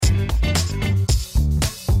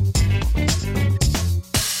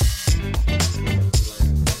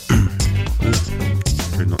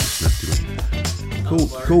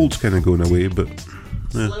cold's kind of going away, but...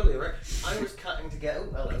 Yeah. Slowly, right? I was cutting together...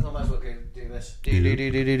 Oh, well, I might as well go do this.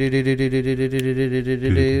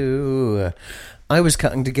 I was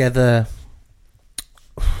cutting together...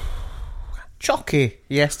 Chocky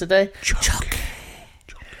yesterday. Chocky.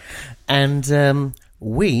 And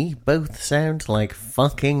we both sound like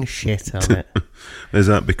fucking shit on it. Is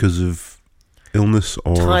that because of illness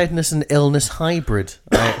or... Tiredness and illness hybrid.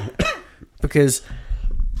 Right? Because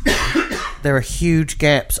there are huge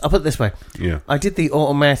gaps. I'll put it this way. Yeah. I did the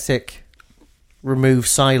automatic remove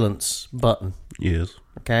silence button. Yes.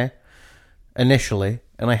 Okay? Initially.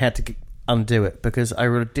 And I had to undo it because I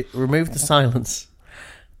removed the silence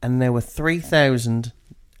and there were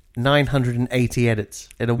 3,980 edits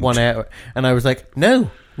in a 1 hour. And I was like, no,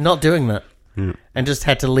 not doing that. Yeah. And just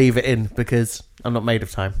had to leave it in because I'm not made of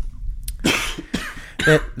time.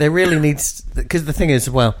 there really needs... Because the thing is,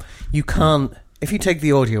 well, you can't... If you take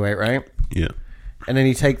the audio out, right? Yeah. And then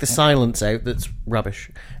you take the silence out, that's rubbish.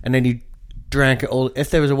 And then you drag it all... If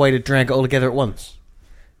there was a way to drag it all together at once,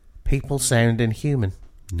 people sound inhuman.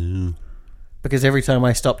 No. Because every time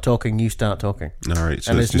I stop talking, you start talking. All right.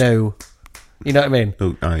 So and there's no... You know what I mean?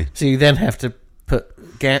 Oh, aye. So you then have to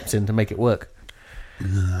put gaps in to make it work.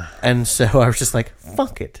 And so I was just like,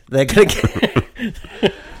 fuck it. They're going to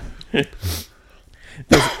get...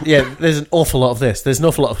 there's an awful lot of this. There's an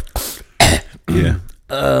awful lot of... Yeah.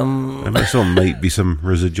 I might be some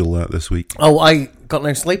residual that this week. Oh, I got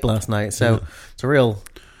no sleep last night, so it's a real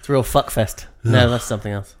fuck fest. No, that's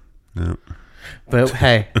something else. No. But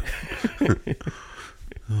hey,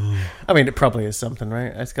 I mean, it probably is something,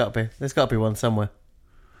 right? There's got to be one somewhere.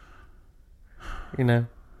 You know,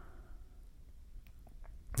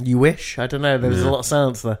 you wish. I don't know. There's a lot of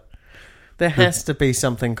silence there. There has to be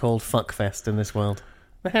something called fuck fest in this world.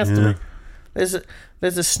 There has to be.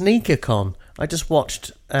 There's a sneaker con. I just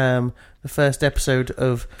watched the first episode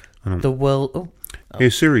of The World... Oh, hey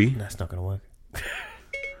Siri, that's not going to work.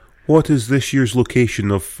 what is this year's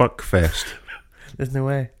location of Fuckfest? There's no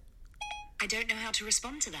way. I don't know how to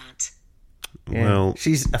respond to that. Yeah. Well...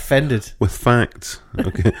 She's offended. With facts.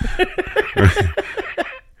 Okay. Right.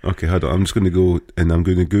 Okay, hold on. I'm just going to go and I'm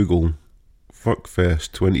going to Google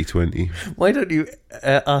Fuckfest 2020. Why don't you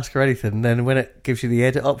ask her anything, and then when it gives you the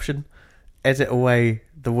edit option... edit away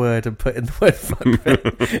the word and put in the word fuck and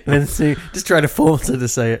then just try to force her to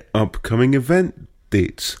say it. Upcoming event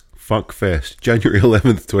dates. Fuckfest, January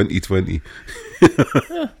 11th, 2020.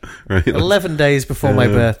 Right. 11 days before my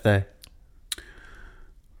birthday.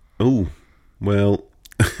 Oh, well,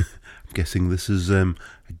 I'm guessing this is a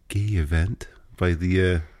gay event by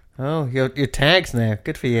the... Oh, your tags now.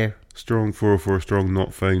 Good for you. Strong 404, strong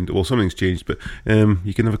not found. Well, something's changed, but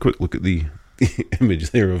you can have a quick look at the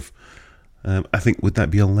image there of... I think, would that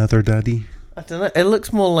be a leather daddy? I don't know. It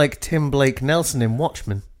looks more like Tim Blake Nelson in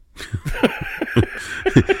Watchmen.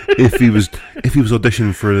 if he was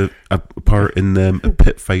auditioning for a part in a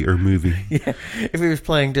pit fighter movie. Yeah, if he was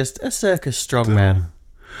playing just a circus strongman.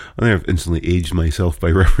 I think I've instantly aged myself by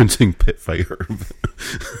referencing pit fighter.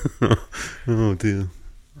 Oh dear.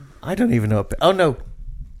 I don't even know. Oh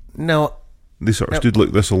no. They sort of stood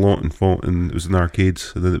like this a lot and fought, and it was in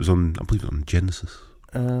arcades, and then it was on, I believe, on Genesis.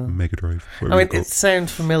 Mega Drive. I mean, it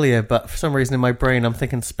sounds familiar, but for some reason in my brain I'm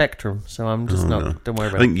thinking Spectrum, so I'm just not. No. Don't worry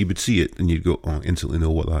about it. I think you would see it and you'd go, oh, instantly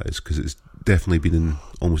know what that is, because it's definitely been in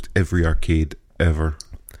almost every arcade ever.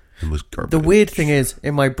 And was garbage. The weird thing is,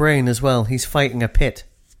 in my brain as well, he's fighting a pit.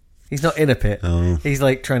 He's not in a pit. Oh. He's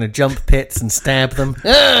like trying to jump pits and stab them.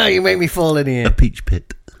 Ah, you make me fall in here. A peach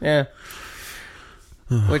pit. Yeah.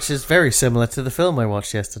 Which is very similar to the film I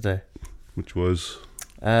watched yesterday. Which was?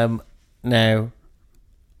 Now,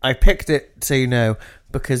 I picked it, so you know,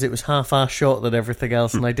 because it was half-hour short than everything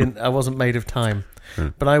else, and I wasn't made of time.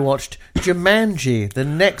 Right. But I watched Jumanji: The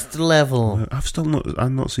Next Level.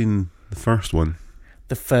 I've not seen the first one.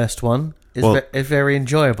 The first one is very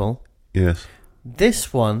enjoyable. Yes.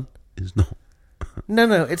 This one is not.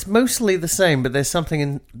 No, it's mostly the same, but there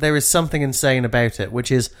is something insane about it,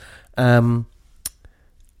 which is, I'd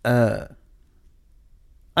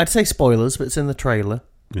say spoilers, but it's in the trailer.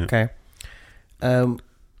 Yeah. Okay.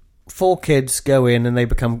 4 kids go in and they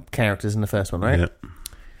become characters in the first one, right? Yeah.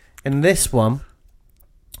 In this one,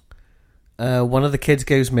 one of the kids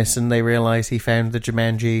goes missing. They realise he found the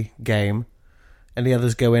Jumanji game, and the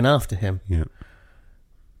others go in after him. Yeah.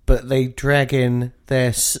 But they drag in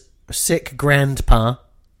their sick grandpa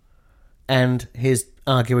and his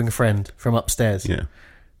arguing friend from upstairs. Yeah.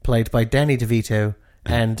 Played by Danny DeVito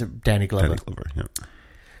and Danny Glover. Danny Glover, yeah.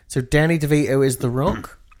 So Danny DeVito is The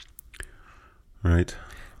Rock. Right.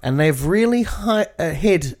 And they've really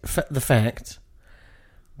hid the fact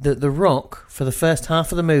that The Rock, for the first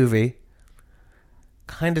half of the movie,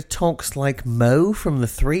 kind of talks like Moe from the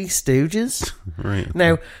Three Stooges. Right.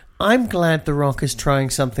 Now, I'm glad The Rock is trying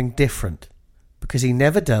something different, because he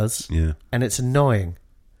never does, Yeah. and it's annoying.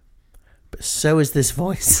 But so is this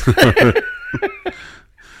voice.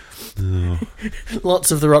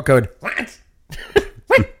 Lots of The Rock going, what?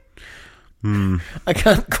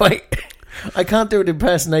 I can't do an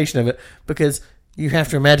impersonation of it, because you have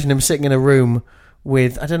to imagine him sitting in a room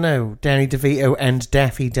with, I don't know, Danny DeVito and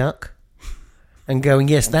Daffy Duck, and going,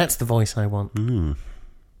 yes, that's the voice I want. Oh,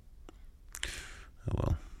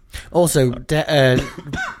 well. Also,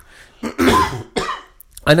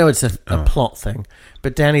 I know it's a plot thing,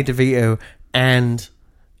 but Danny DeVito and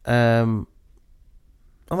oh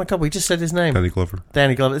my god, we just said his name. Danny Glover.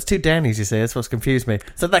 Danny Glover. It's two Dannys, you see. That's what's confused me.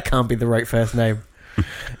 So that can't be the right first name.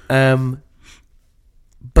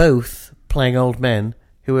 Both playing old men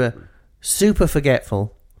who are super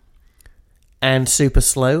forgetful and super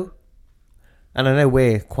slow. And I know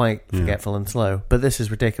we're quite forgetful and slow, but this is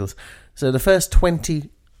ridiculous. So the first 20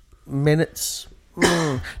 minutes,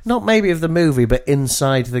 not maybe of the movie, but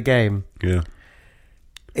inside the game, Yeah.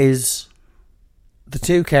 is the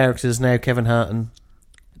two characters, now Kevin Hart and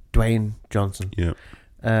Dwayne Johnson, Yeah.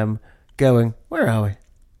 going, where are we?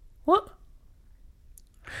 What?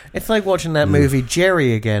 It's like watching that movie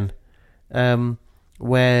Jerry again,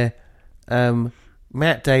 where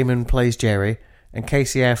Matt Damon plays Jerry and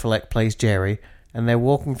Casey Affleck plays Jerry, and they're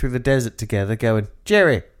walking through the desert together going,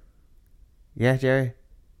 Jerry. Yeah, Jerry?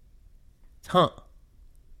 It's hot.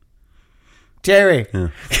 Jerry. Yeah.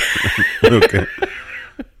 Okay.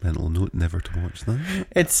 Mental note never to watch that.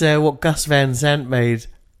 It's what Gus Van Sant made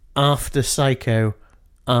after Psycho,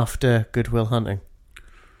 after Good Will Hunting.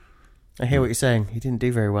 I hear what you're saying. He didn't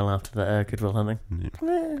do very well after that Good Will Hunting.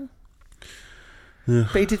 Yeah.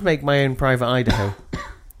 But he did make My Own Private Idaho,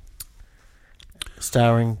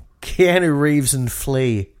 starring Keanu Reeves and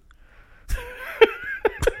Flea.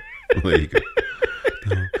 There you go.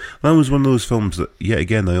 No. That was one of those films that, yet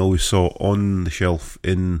again, I always saw on the shelf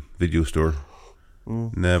in video store.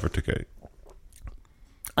 Never took out.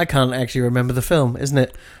 I can't actually remember the film, isn't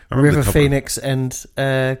it? I remember River the cover. Phoenix and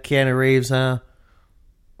Keanu Reeves are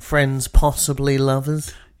friends, possibly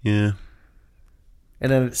lovers. Yeah.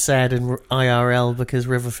 And then it's sad in IRL because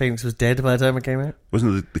River Phoenix was dead by the time it came out.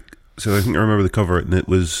 Wasn't it so I think I remember the cover, and it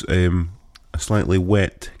was a slightly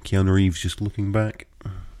wet Keanu Reeves just looking back.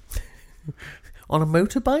 On a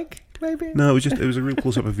motorbike, maybe? No, it was a real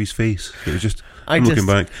close up of his face. It was just I him looking just-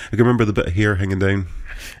 back. I can remember the bit of hair hanging down.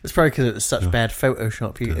 It's probably because it's such bad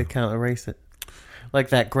Photoshop, you can't erase it. Like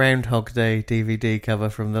that Groundhog Day DVD cover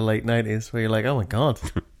from the late 90s, where you're like, oh my god.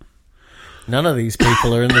 None of these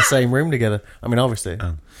people are in the same room together. I mean, obviously.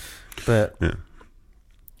 But, Yeah.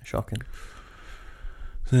 shocking.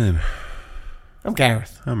 So, I'm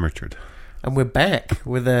Gareth. I'm Richard. And we're back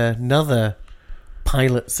with another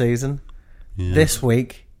pilot season. Yeah. This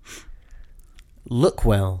week, Look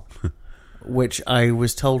Well, which I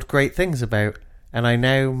was told great things about, and I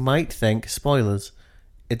now might think, spoilers,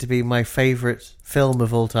 it to be my favourite film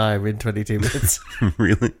of all time in 22 minutes.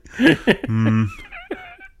 Really?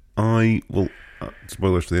 I will.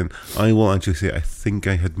 Spoilers for the end. I will actually say I think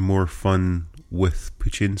I had more fun with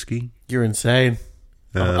Puchinsky You're insane.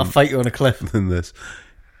 I'll fight you on a cliff. than this.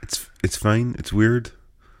 It's fine. It's weird,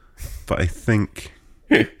 but I think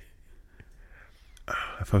if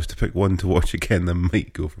I was to pick one to watch again, I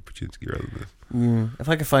might go for Puchinsky rather than this. If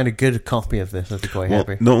I could find a good copy of this, I'd be quite Well,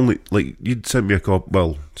 happy. not only like you'd sent me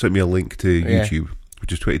sent me a link to Yeah. YouTube,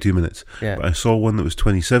 which is 22 minutes. Yeah. But I saw one that was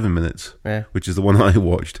 27 minutes, Yeah. which is the one I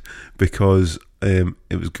watched because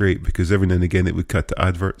it was great because every now and again it would cut to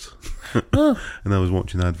adverts, and I was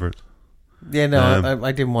watching adverts. Yeah, no,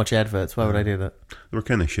 I didn't watch adverts. Why would I do that? They were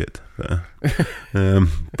kind of shit,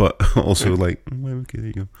 but also like, well, okay, there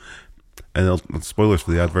you go. And spoilers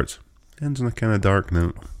for the adverts. Ends on a kind of dark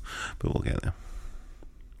note, but we'll get there.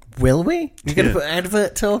 Will we? You're going to Yeah. put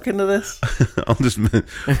advert talk into this? I'll just,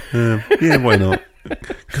 yeah, why not?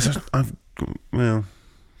 Because well,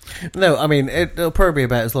 No, I mean, it'll probably be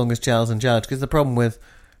about as long as Giles and Judge, because the problem with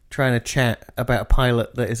trying to chat about a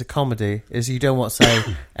pilot that is a comedy is you don't want to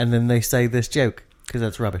say, and then they say this joke, because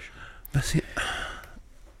that's rubbish. but see,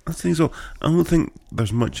 I think so. I don't think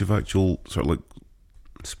there's much of actual sort of like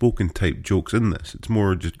spoken type jokes in this. It's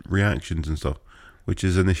more just reactions and stuff, which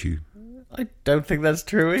is an issue. I don't think that's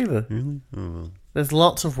true either. Really? Oh well. There's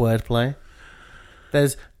lots of wordplay.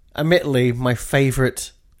 There's, admittedly, my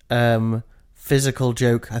favourite physical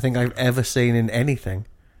joke I think I've ever seen in anything,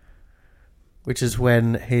 which is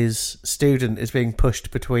when his student is being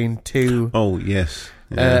pushed between two... Oh yes.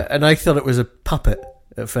 Yeah. and I thought it was a puppet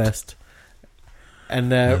at first.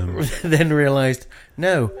 And then realised,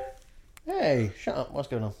 no. Hey, shut up. What's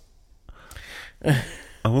going on?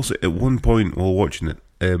 I will say, at one point while watching it,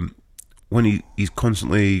 when he's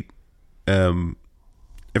constantly, every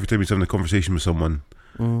time he's having a conversation with someone,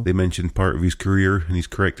 they mention part of his career and he's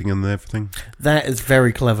correcting him and everything. That is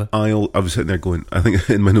very clever. I was sitting there going, I think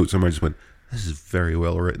in my notes somewhere I just went, this is very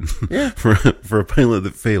well written. Yeah. for a pilot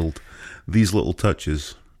that failed, these little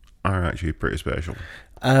touches are actually pretty special.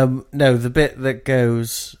 No, the bit that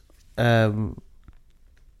goes, God,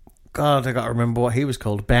 I got to remember what he was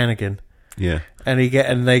called, Bannigan. Yeah.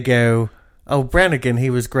 And they go, oh, Brannigan,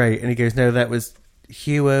 he was great. And he goes, no, that was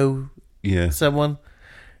Hugo, someone.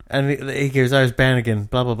 And he goes, I was Bannigan,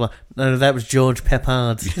 blah, blah, blah. No, that was George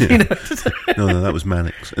Peppard. Yeah. You know? No, that was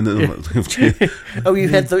Mannix. And Oh, you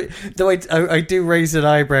had though I do raise an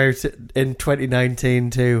eyebrow in 2019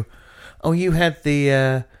 too. Oh, you had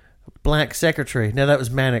the black secretary. No, that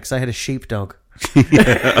was Mannix. I had a sheepdog. Yeah.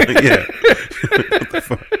 What the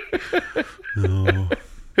fuck? No.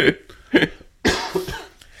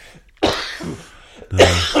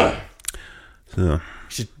 So. You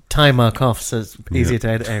should time mark off so it's easier to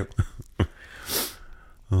edit out.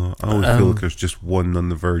 I always feel like there's just one on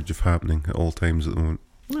the verge of happening at all times at the moment.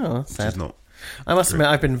 Oh, that's sad. Not I must admit,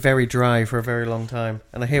 I've been very dry for a very long time.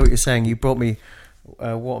 And I hear what you're saying. You brought me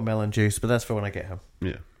watermelon juice, but that's for when I get home.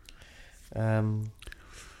 Yeah.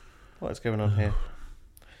 What's going on here?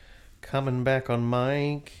 Coming back on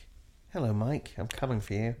Mike. Hello, Mike. I'm coming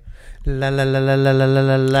for you. La la la la la la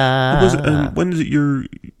la la. When is it you're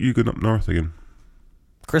going up north again?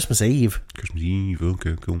 Christmas Eve. Christmas Eve.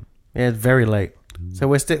 Okay, cool. Yeah, it's very late. So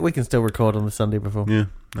we can still record on the Sunday before. Yeah,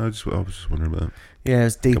 I was just wondering about that. Yeah,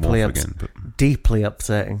 it's deeply again, deeply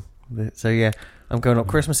upsetting. So yeah, I'm going up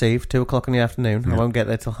Christmas Eve, 2:00 in the afternoon. Yeah. I won't get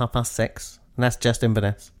there till 6:30, and that's just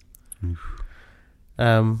Inverness.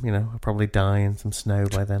 I'll probably die in some snow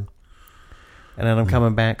by then. And then I'm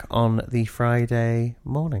coming back on the Friday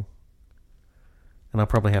morning. And I'll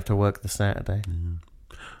probably have to work the Saturday.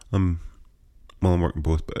 I'm working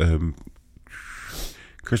both, but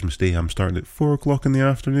Christmas Day I'm starting at 4:00 in the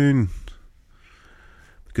afternoon.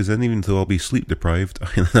 Because then even though I'll be sleep deprived, I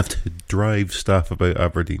then have to drive staff about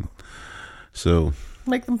Aberdeen. So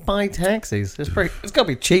make them buy taxis. It's got to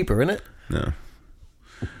be cheaper, isn't it?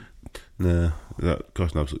 No, that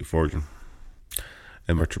costs an absolute fortune.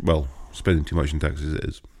 And we're spending too much in taxes it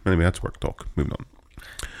is. Anyway, that's work talk. Moving on.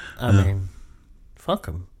 I mean, fuck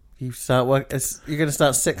them. You start work. You're going to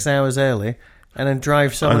start 6 hours early and then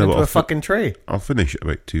drive someone into a fucking tree. I'll finish at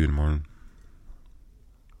about 2 in the morning.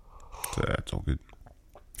 So that's all good.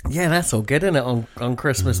 Yeah, that's all good, isn't it? On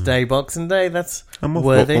Christmas Day, Boxing Day, that's I'm off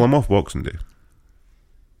worthy. I'm off Boxing Day.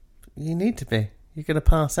 You need to be. You're going to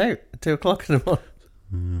pass out at 2:00 in the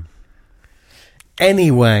morning.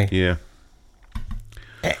 Anyway. Yeah.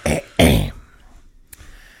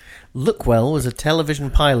 Lookwell was a television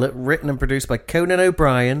pilot written and produced by Conan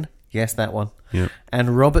O'Brien. Yes, that one. Yeah.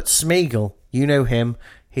 And Robert Smigel. You know him.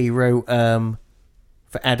 He wrote for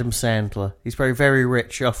Adam Sandler. He's very, very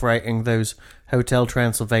rich off writing those Hotel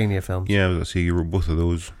Transylvania films. Yeah, I see you wrote both of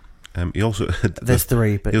those. He also had there's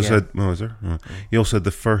 3, but he also had, is there? Oh. He also had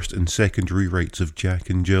the first and second rewrites of Jack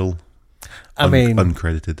and Jill.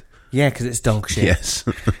 Uncredited. Yeah, because it's dog shit. Yes.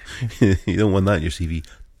 You don't want that in your CV.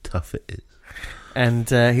 Tough it is. And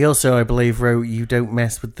he also, I believe, wrote You Don't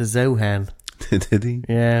Mess with the Zohan. Did he?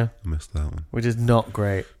 Yeah. I missed that one. Which is not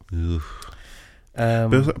great.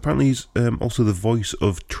 But apparently he's also the voice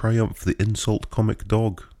of Triumph, the insult comic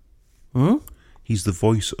dog. Hmm? He's the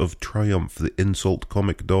voice of Triumph, the insult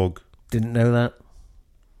comic dog. Didn't know that.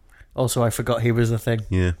 Also, I forgot he was a thing.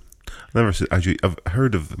 Yeah. I've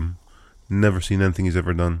heard of him. Never seen anything he's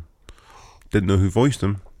ever done. Didn't know who voiced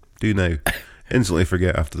him. Do now. Instantly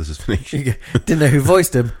forget after this is finished. Didn't know who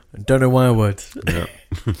voiced him. Don't know why I would.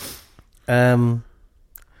 Yeah.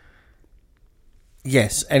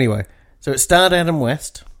 Yes, anyway. So it starred Adam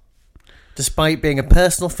West. Despite being a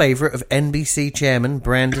personal favourite of NBC chairman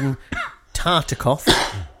Brandon Tartikoff,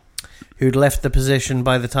 who'd left the position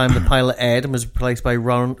by the time the pilot aired and was replaced by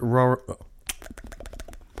Warren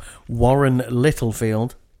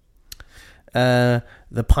Littlefield.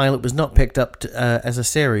 The pilot was not picked up as a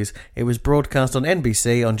series. It was broadcast on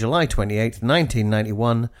NBC on July 28,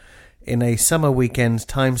 1991, in a summer weekend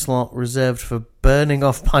time slot reserved for burning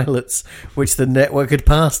off pilots which the network had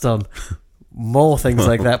passed on. More things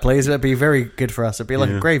like that, please. It would be very good for us. It would be like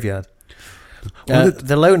a graveyard.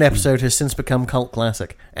 The lone episode has since become cult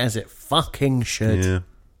classic, as it fucking should. Yeah.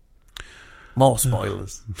 More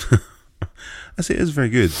spoilers. I say it is very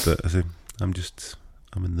good, but I'm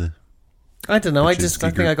in the I don't know. Which I is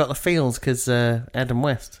think I got the feels because Adam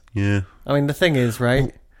West. Yeah. I mean, the thing is,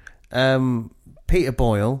 right? Peter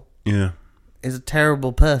Boyle Yeah. is a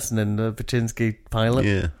terrible person in the Baczynski pilot.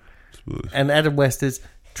 Yeah. I suppose. And Adam West is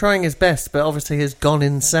trying his best, but obviously has gone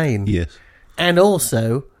insane. Yes. And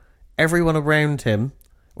also, everyone around him,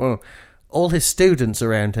 well, all his students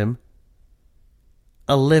around him,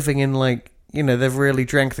 are living in, like, you know, they've really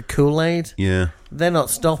drank the Kool-Aid. Yeah. They're not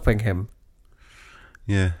stopping him.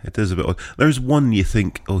 Yeah, it is a bit odd. There's one you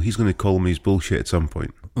think, oh, he's going to call me his bullshit at some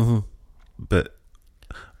point. Mm-hmm. But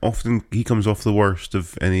often he comes off the worst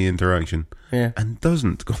of any interaction. Yeah. And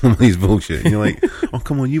doesn't call him his bullshit. And you're like, oh,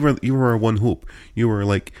 come on, you were our one hope. You were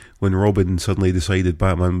like when Robin suddenly decided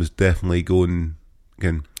Batman was definitely going,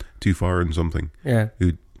 again, too far in something. Yeah.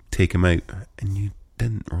 Who'd take him out. And you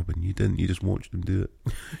didn't, Robin. You didn't. You just watched him do it.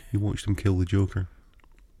 You watched him kill the Joker.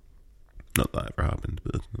 Not that ever happened,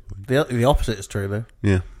 but that's not the point. The opposite is true, though.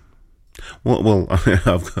 Yeah. Well,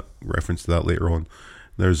 I've got reference to that later on.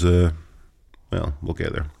 There's a... Well, we'll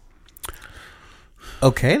get there.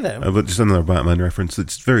 Okay, then. But just another Batman reference.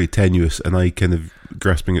 It's very tenuous, and I kind of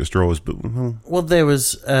grasping at straws, but, well... Well,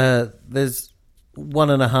 there's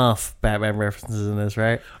 1.5 Batman references in this,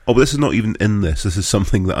 right? Oh, but this is not even in this. This is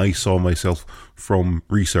something that I saw myself from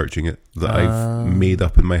researching it, that I've made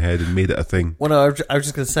up in my head and made it a thing. Well, no, I was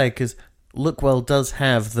just going to say, because Lookwell does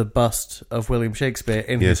have the bust of William Shakespeare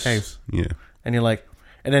in his house. Yeah. And you're like...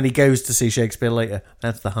 And then he goes to see Shakespeare later.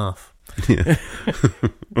 That's the half. Yeah.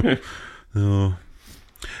 Oh.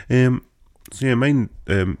 So yeah, mine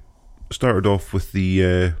started off with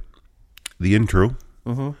the intro,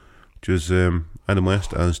 which was Adam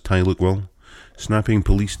West as Ty Lookwell, snapping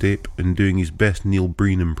police tape and doing his best Neil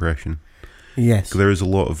Breen impression. Yes. There is a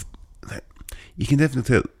lot of... You can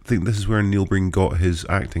definitely think this is where Neil Breen got his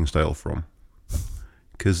acting style from.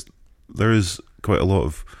 Because there is quite a lot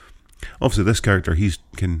of... Obviously, this character, he's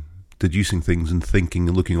deducing things and thinking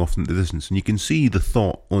and looking off into the distance, and you can see the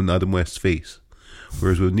thought on Adam West's face.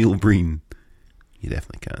 Whereas with Neil Breen, you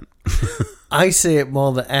definitely can't. I see it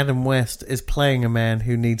more that Adam West is playing a man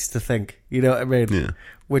who needs to think. You know what I mean? Yeah.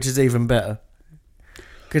 Which is even better.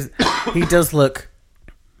 Because he does look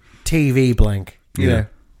TV blank, you know.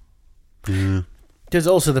 Yeah. Because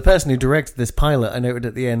also the person who directed this pilot, I noted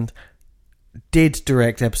at the end, did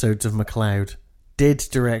direct episodes of McCloud. Did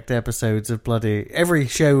direct episodes of bloody... Every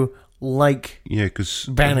show like Because...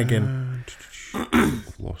 Bannigan.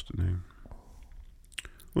 I've lost the name.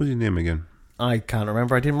 What was his name again? I can't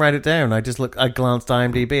remember. I didn't write it down. I glanced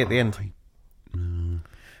IMDb at the end. I mean,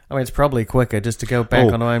 it's probably quicker just to go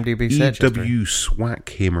back on IMDb search history. E.W.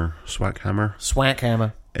 Swackhammer.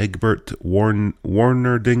 Swackhammer. Egbert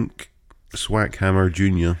Warnerdink Swackhammer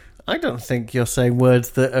Jr. I don't think you're saying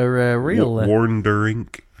words that are real there.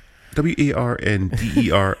 Warnderink.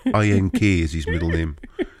 Warnderink is his middle name.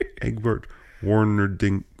 Egbert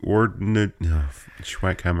Warnerdink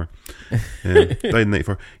Schwackhammer. Died in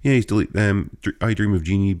 94. Yeah, he's I Dream of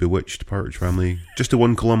Jeannie, Bewitched, Partridge Family. Just the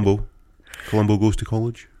one Columbo. Columbo Goes to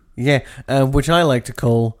College. Yeah, which I like to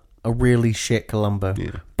call a really shit Columbo.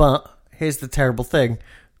 Yeah. But here's the terrible thing.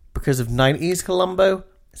 Because of 90s Columbo,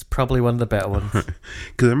 it's probably one of the better ones.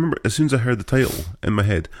 Because I remember, as soon as I heard the title in my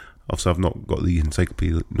head, obviously I've not got the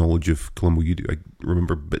encyclopedic knowledge of Columbo you do, I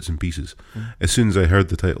remember bits and pieces. As soon as I heard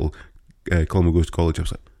the title, Columbo Goes to College, I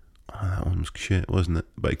was like, oh, that one was shit, wasn't it?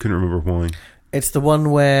 But I couldn't remember why. It's the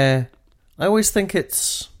one where... I always think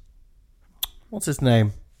it's... What's his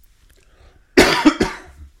name?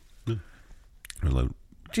 Reload.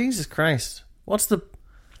 Jesus Christ. What's the...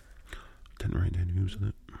 Didn't write down who was in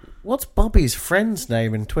it. What's Bobby's friend's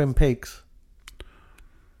name in Twin Peaks?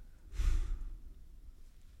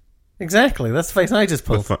 Exactly, that's the face I just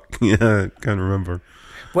pulled. Fuck? Yeah, can't remember.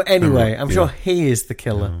 Well, anyway, I'm sure he is the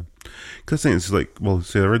killer. Because I think it's like, well,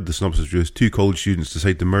 say I read the synopsis, which was 2 college students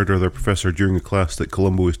decide to murder their professor during a class that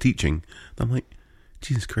Columbo is teaching. And I'm like,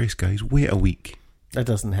 Jesus Christ, guys, wait a week. That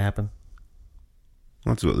doesn't happen.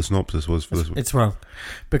 That's what the synopsis was for this one. It's wrong.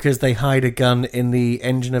 Because they hide a gun in the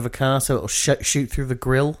engine of a car so it'll shoot through the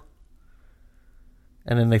grill.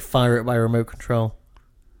 And then they fire it by remote control.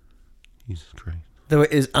 Jesus Christ. Though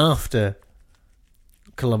it is after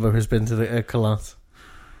Columbo has been to the class.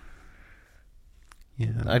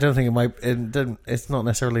 Yeah. I don't think it might... It's not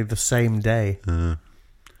necessarily the same day. Even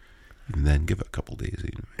then, give it a couple of days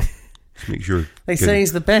anyway. Just make sure... They say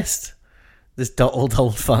he's the best. This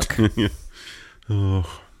old fuck. Yeah.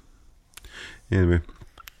 Oh. Anyway,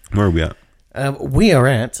 where are we at? We are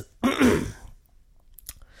at...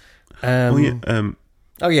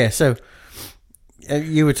 so...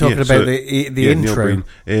 you were talking about the intro.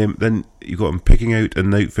 Then you got him picking out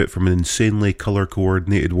an outfit from an insanely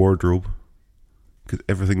colour-coordinated wardrobe. because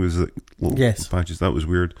everything was like little Yes. patches. That was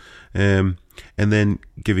weird. And then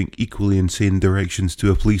giving equally insane directions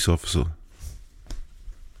to a police officer.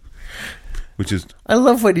 Which is... I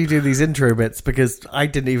love when you do these intro bits because I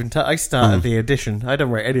didn't even... I started the audition. I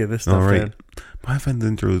don't write any of this stuff down. I find the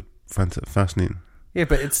intro fascinating. Yeah,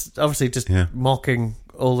 but it's obviously just mocking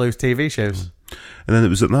all those TV shows. And then it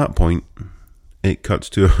was at that point, it cuts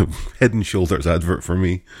to a Head and Shoulders advert for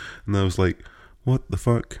me. And I was like, what the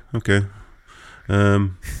fuck? Okay.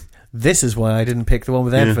 This is why I didn't pick the one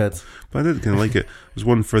with adverts. But I did kind of like it. It was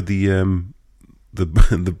one for the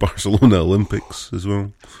Barcelona Olympics as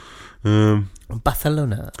well.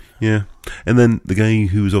 Barcelona. Yeah. And then the guy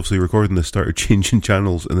who was obviously recording this started changing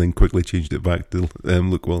channels and then quickly changed it back to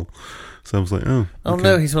look well. So I was like, oh. Oh okay.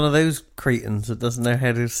 no, he's one of those cretins that doesn't know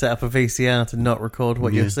how to set up a VCR to not record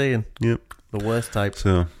what you're seeing. Yep. The worst type.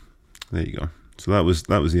 So there you go. So that was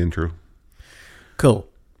the intro. Cool.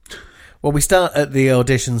 Well, we start at the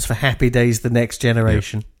auditions for Happy Days: The Next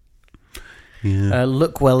Generation. Yeah.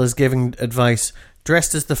 Lookwell is giving advice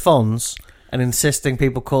dressed as the Fonz and insisting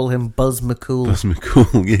people call him Buzz McCool. Buzz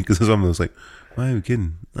McCool, yeah, because someone was like, why are we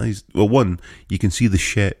kidding? Well, one, you can see the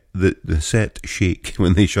set shake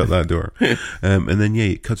when they shut that door. And then,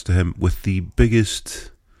 it cuts to him with the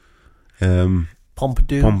biggest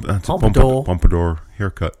pompadour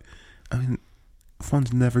haircut. I mean,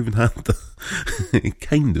 Fonz never even had the...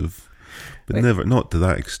 kind of. But never, not to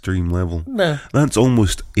that extreme level. No. That's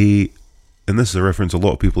almost and this is a reference a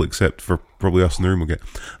lot of people, except for probably us in the room, will get.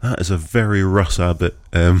 That is a very Russ Abbott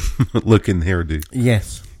looking hairdo.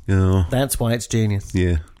 Yes. You know? That's why it's genius.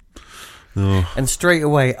 Yeah. Oh. And straight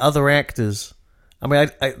away, other actors... I mean,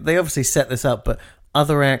 they obviously set this up, but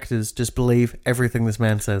other actors just believe everything this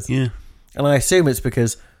man says. Yeah. And I assume it's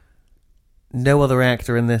because no other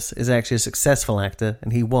actor in this is actually a successful actor,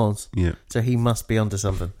 and he was. Yeah. So he must be onto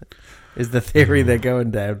something, is the theory they're going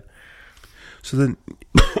down. So then...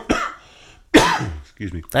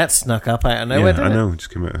 Excuse me. That snuck up out of nowhere, didn't I it? know. It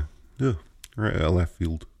just came out right out of left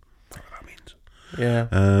field. I don't know what that means.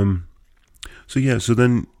 Yeah. So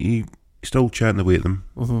then he's still chatting away at them.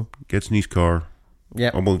 Mm-hmm. Gets in his car.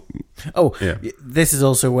 Yeah. Yeah. This is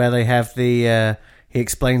also where they have the... he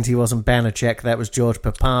explains he wasn't Banachek, that was George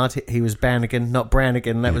Papard. He was Bannigan, not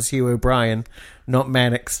Brannigan. That was Hugh O'Brien, not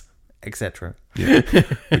Mannix, etc. Yeah.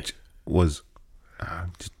 Which was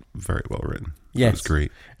just very well written. Yes. That was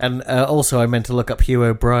great. And also I meant to look up Hugh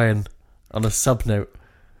O'Brien on a sub-note,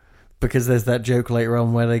 because there's that joke later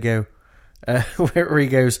on where they go... where he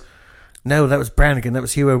goes... No, that was Brannigan. That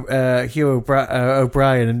was Hugh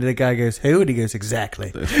O'Brien. And the guy goes, who? And he goes,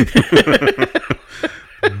 exactly.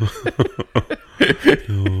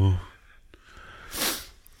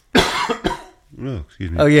 Oh,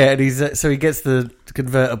 excuse me. Oh, yeah. And so he gets the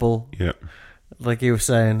convertible, Yeah. like you were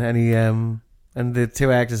saying. And he and the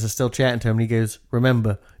two actors are still chatting to him. And he goes,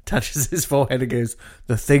 remember, touches his forehead and goes,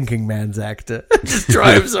 the thinking man's actor. Just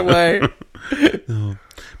drives away. Oh.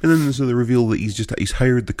 And then there's the reveal that he's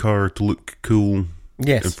hired the car to look cool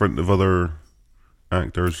Yes. in front of other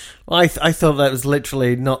actors. Well, I thought that was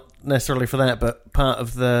literally not necessarily for that, but part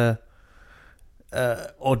of the,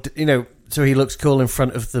 so he looks cool in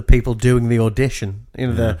front of the people doing the audition.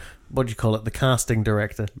 The, what do you call it? The casting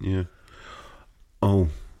director. Yeah. Oh,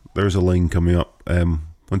 there's a line coming up.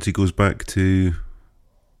 Once he goes back to,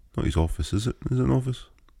 not his office, is it? Is it an office?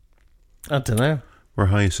 I don't know. Where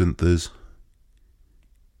Hyacinth is.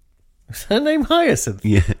 Is her name Hyacinth?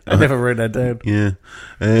 Yeah. I never wrote that down. Yeah.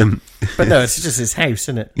 But no, it's just his house,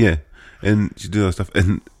 isn't it? Yeah. And she do that stuff.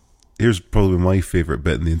 And here's probably my favourite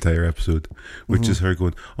bit in the entire episode, which is her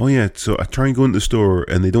going, oh yeah, so I try and go into the store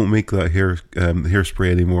and they don't make that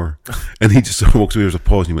hairspray anymore. And he just sort of walks away, there's a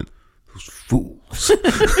pause and he went, those fools.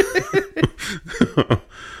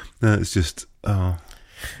 That's just, I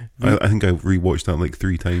think I rewatched that like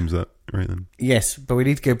 3 times right then. Yes, but we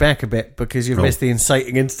need to go back a bit because you've missed the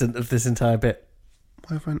inciting incident of this entire bit.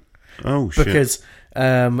 Shit. Because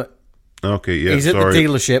okay, yeah, he's sorry. at the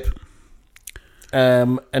dealership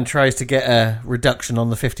and tries to get a reduction on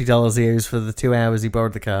the $50 he owes for the 2 hours he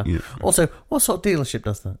borrowed the car. Yeah. Also, what sort of dealership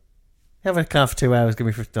does that? Have a car for 2 hours, give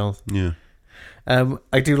me $50. Yeah.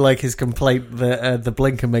 I do like his complaint that the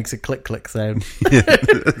blinker makes a click-click sound.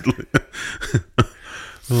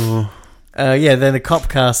 Then a cop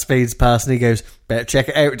car speeds past and he goes, better check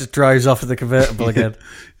it out. It just drives off in the convertible again.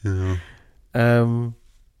 Yeah.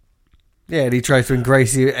 And he tries to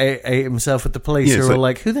ingratiate himself with the police who are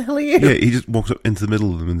like, who the hell are you? Yeah, he just walks up into the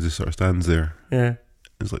middle of them and just sort of stands there. Yeah.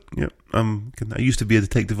 It's like, I used to be a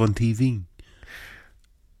detective on TV.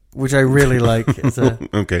 Which I really like.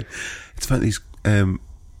 Okay. It's funny,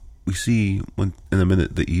 we see in a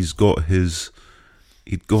minute that he's got his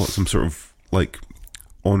he'd got some sort of like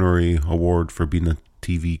honorary award for being a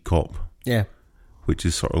TV cop, Yeah. which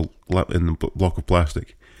is sort of in a block of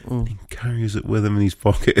plastic. He carries it with him in his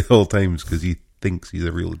pocket at all times because he thinks he's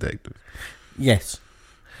a real detective. Yes.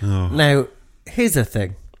 Oh, Now, here's the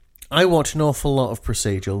thing. I watch an awful lot of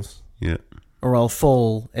procedurals, yeah, or I'll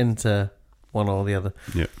fall into one or the other.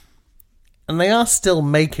 yeah, And they are still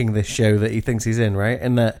making this show that he thinks he's in, right?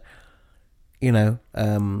 And that, you know,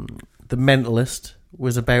 The Mentalist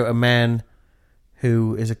was about a man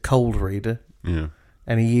who is a cold reader, yeah.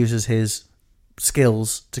 and he uses his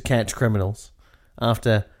skills to catch criminals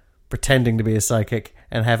after pretending to be a psychic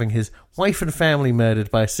and having his wife and family murdered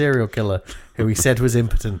by a serial killer who he said was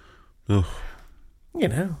impotent. Oh, You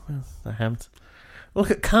know, well, that happened.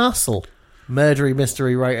 Look at Castle. Murdery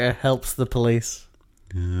mystery writer helps the police.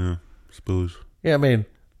 yeah, I suppose. Yeah, I mean,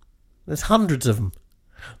 there's hundreds of them.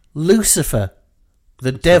 Lucifer.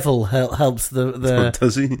 The devil helps the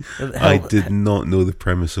Does he? I did not know the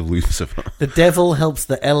premise of Lucifer. the devil helps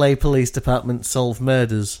the LA Police Department solve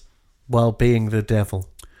murders while being the devil.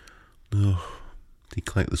 Oh, did he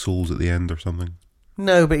collect the souls at the end or something?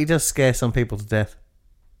 No, but he does scare some people to death.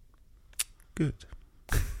 Good.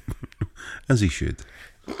 As he should.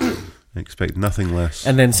 I expect nothing less.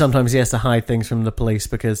 And then sometimes he has to hide things from the police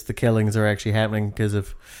because the killings are actually happening because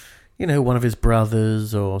of, you know, one of his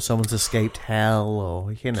brothers or someone's escaped hell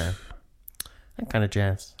or, you know, that kind of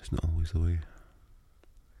jazz. It's not always the way.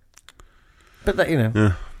 But, that, you know,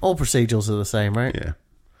 Yeah, all procedurals are the same, right? yeah.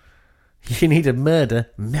 You need a murder,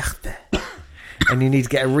 and you need to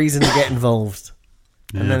get a reason to get involved.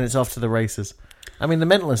 And then it's off to the races. I mean, The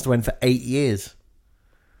Mentalist went for 8 years.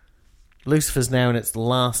 Lucifer's now in its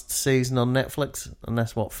last season on Netflix, and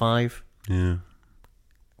that's, 5? Yeah.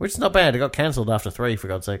 Which is not bad. It got cancelled after 3, for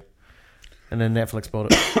God's sake. And then Netflix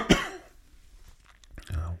bought it.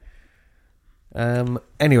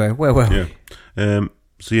 Anyway, where were we?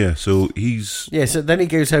 Yeah. So he's... Yeah, so then he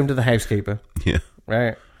goes home to the housekeeper. Yeah.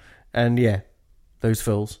 Right. And yeah, those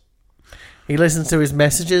fools. He listens to his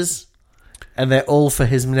messages, and they're all for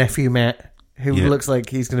his nephew Matt, who looks like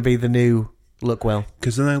he's going to be the new Lookwell.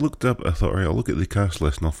 Because then I looked up, I thought, right, I'll look at the cast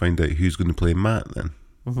list and I'll find out who's going to play Matt then.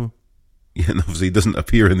 Mm-hmm. Yeah, and obviously he doesn't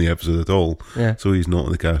appear in the episode at all. Yeah. So he's not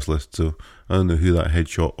on the cast list. So I don't know who that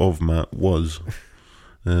headshot of Matt was.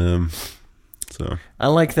 So I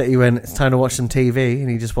like that he went, it's time to watch some TV, and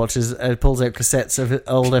he just watches, pulls out cassettes of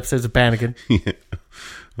old episodes of Bannigan. yeah.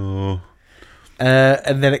 Oh.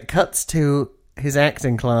 And then it cuts to his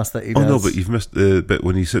acting class that he does. Oh no, but you've missed the bit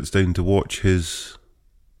when he sits down to watch his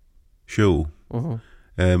show.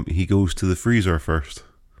 Mm-hmm. He goes to the freezer first.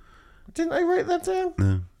 Didn't I write that down?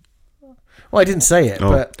 No. Well, I didn't say it,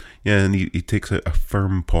 but yeah, and he takes out a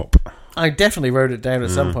firm pop. I definitely wrote it down at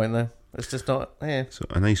some point, though. It's just not, yeah. So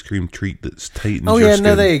an ice cream treat that's tightens Oh, your yeah, skin.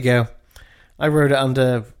 no, there you go. I wrote it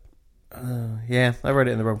under, I wrote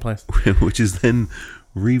it in the wrong place. Which is then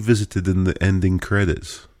revisited in the ending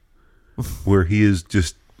credits, where he is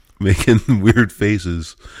just making weird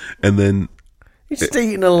faces, and then He's just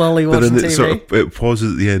eating a lolly but watching then it TV. sort of it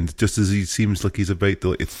pauses at the end, just as he seems like he's about to,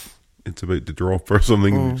 like, it's about to drop or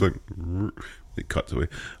something. And it's like it cuts away.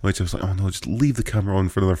 Which I was like, oh no, just leave the camera on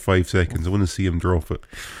for another 5 seconds. I want to see him drop it.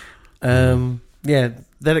 Yeah,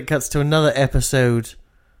 then it cuts to another episode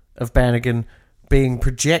of Bannigan being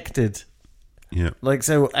projected. Yeah, Like,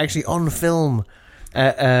 so actually on film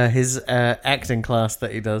at his acting class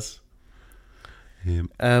that he does. yeah.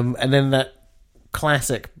 And then that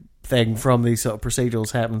classic thing from these sort of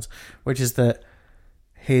procedurals happens, which is that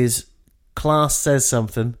his class says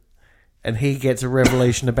something and he gets a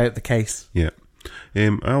revelation about the case. Yeah.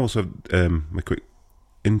 I also have a quick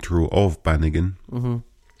intro of Bannigan,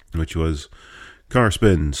 which was: car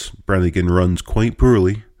spins, Bannigan runs quite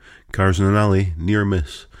poorly, cars in an alley, near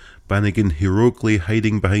miss, Bannigan heroically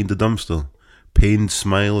hiding behind a dumpster, pained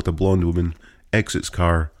smile at a blonde woman, exits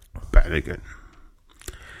car, Bannigan.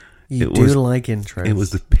 You It do was- like intros. It was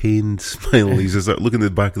the pained smile. He's just like looking at the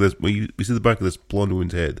back of this. Well, you see the back of this blonde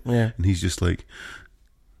woman's head, Yeah. and he's just like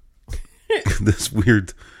this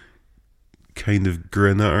weird kind of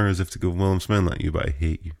grin at her, as if to go, "Well, I'm smiling at you, but I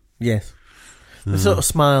hate you." Yes. The sort of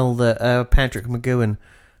smile that Patrick McGowan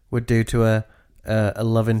would do to a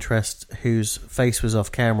love interest whose face was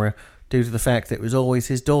off camera due to the fact that it was always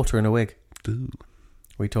his daughter in a wig. Ooh,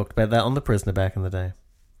 We talked about that on The Prisoner back in the day.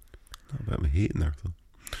 not about me hating her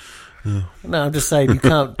though. No, I'm just saying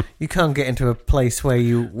you can't get into a place where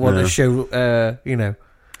you want No. to show Yeah,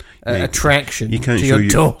 attraction You can't to show your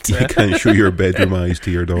daughter. You can't show your bedroom eyes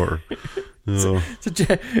to your daughter. Oh,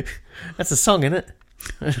 That's a song, isn't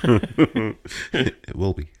it? it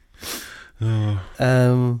will be.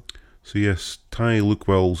 So yes, Ty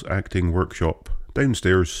Lookwell's acting workshop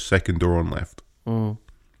downstairs, second door on left. I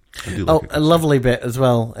do like a lovely bit as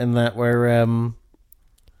well in that where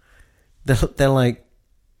they're like,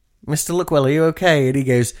 Mr. Lookwell, are you okay? And he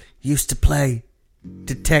goes, used to play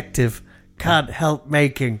detective, can't help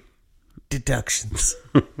making deductions.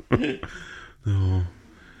 Oh.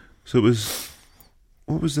 So it was.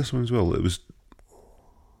 What was this one as well? It was.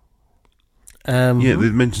 Yeah, they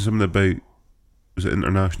mentioned something about, was it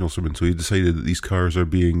international something? So he decided that these cars are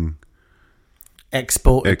being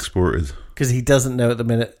exported because he doesn't know at the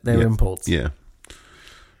minute they're imports. Yeah.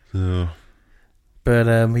 So,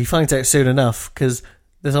 but he finds out soon enough because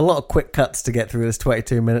there's a lot of quick cuts to get through this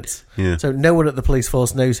 22 minutes. Yeah. So no one at the police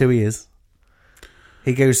force knows who he is.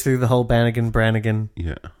 He goes through the whole Brannigan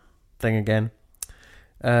thing again.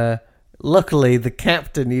 Luckily, the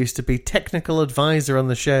captain used to be technical advisor on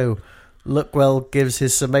the show. Lookwell gives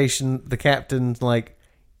his summation. The captain's like,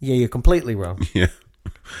 yeah, you're completely wrong. Yeah.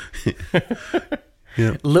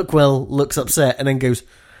 Yeah. Lookwell looks upset and then goes,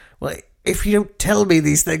 well, if you don't tell me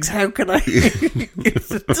these things, how can I?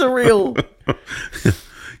 It's a real...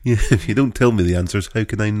 Yeah, if you don't tell me the answers, how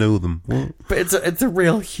can I know them? What? But it's a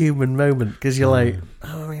real human moment because you're like,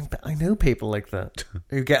 oh, I mean, but I know people like that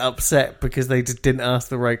who get upset because they just didn't ask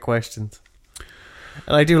the right questions.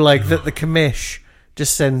 And I do like that the commish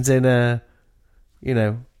just sends in an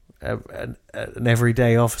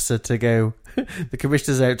everyday officer to go, the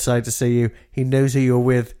commissioner's outside to see you. He knows who you're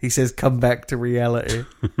with. He says, come back to reality.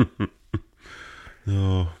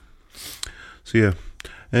 Oh. So yeah,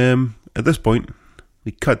 at this point,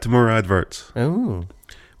 we cut to more adverts. Oh.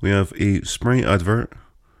 We have a Sprite advert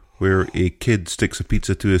where a kid sticks a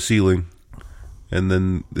pizza to a ceiling and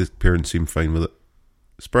then the parents seem fine with it.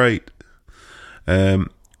 Sprite.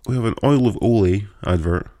 We have an Oil of Olay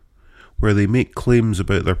advert where they make claims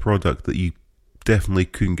about their product that you definitely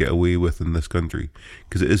couldn't get away with in this country,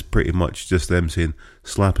 because it is pretty much just them saying,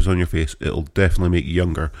 slap us on your face, it'll definitely make you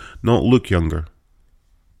younger. Not look younger.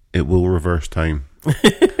 It will reverse time.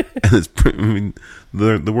 And it's pretty, I mean,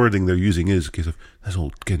 the wording they're using is a case of, that's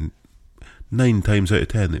all getting 9 times out of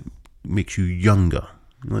 10 it makes you younger.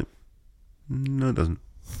 I'm like, no, it doesn't.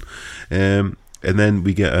 And then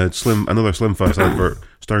we get another Slim Fast advert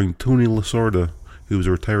starring Tony Lasorda, who was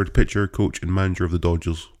a retired pitcher, coach, and manager of the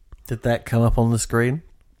Dodgers. Did that come up on the screen?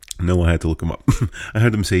 No, I had to look him up. I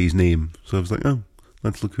heard him say his name, so I was like, oh,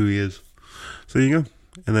 let's look who he is. So there you go.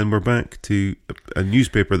 And then we're back to a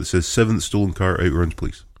newspaper that says 7th stolen car outruns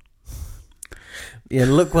police. Yeah,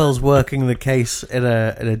 Lookwell's working the case in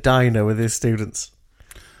a diner with his students.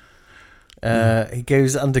 He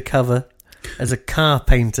goes undercover as a car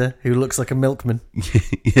painter who looks like a milkman.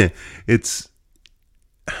 Yeah, I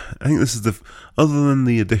think this is other than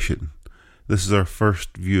the Edition, this is our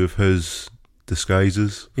first view of his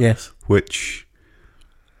disguises. Yes. Which,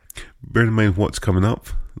 bear in mind what's coming up,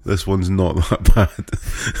 this one's not that bad.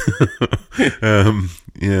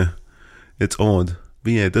 Yeah, it's odd.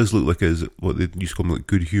 But yeah, it does look like what they used to call them, like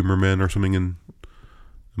Good Humor Men or something in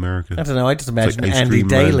America. I don't know, I just imagine like Andy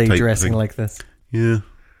Daly dressing like this. Yeah.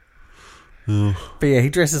 Oh. But yeah, he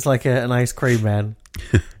dresses like an ice cream man.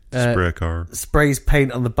 Spray a car. Sprays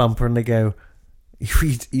paint on the bumper and they go,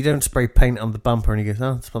 you don't spray paint on the bumper. And he goes,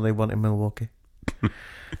 oh, that's what they want in Milwaukee.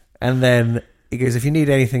 And then he goes, if you need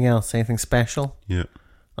anything else, anything special, yeah,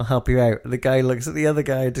 I'll help you out. The guy looks at the other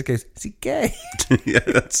guy and just goes, is he gay? Yeah,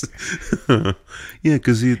 that's... yeah,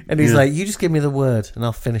 because he... And he's like, you just give me the word and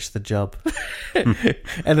I'll finish the job. And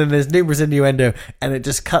then there's numerous innuendo and it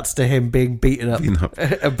just cuts to him being beaten up.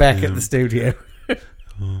 Back at the studio.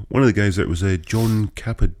 One of the guys that was John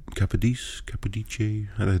Capodice,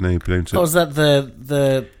 I don't know how you pronounce it. Oh, is that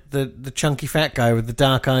the chunky fat guy with the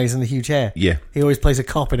dark eyes and the huge hair? Yeah. He always plays a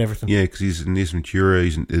cop and everything. Yeah, because he's in Ace Ventura,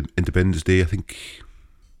 he's in Independence Day, I think.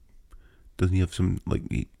 Doesn't he have some, like,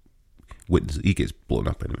 he gets blown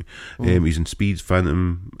up anyway. He's in Speeds,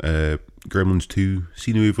 Phantom, Gremlins 2,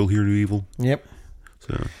 See No Evil, Hear No Evil. Yep.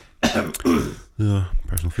 So,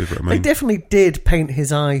 personal favourite of mine. They definitely did paint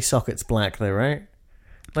his eye sockets black though, right?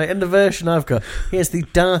 Like in the version I've got, he has the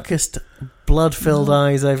darkest blood-filled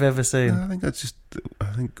eyes I've ever seen. I think that's just,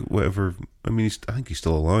 whatever, I think he's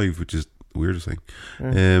still alive, which is the weirdest thing.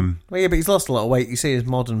 Well, yeah, but he's lost a lot of weight. You see his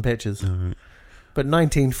modern pictures. Right. But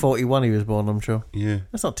 1941 he was born, I'm sure. Yeah.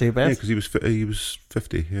 That's not too bad. Yeah, because he was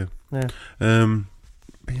 50, yeah. Yeah.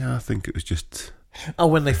 But yeah, I think it was just... Oh,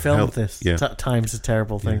 when they filmed this. Yeah. Time's a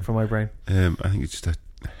terrible thing for my brain. I think it's just a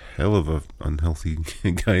hell of a unhealthy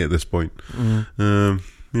guy at this point.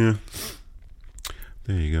 Yeah.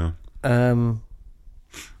 There you go. Oh,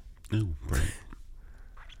 right.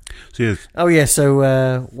 So yeah. Oh yeah.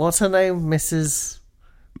 So what's her name, Mrs.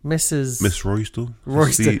 Mrs. Miss Royston.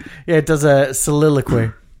 Royston. Yeah, it does a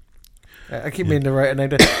soliloquy. I keep meaning to write a name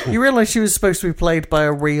down. You realise she was supposed to be played by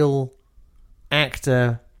a real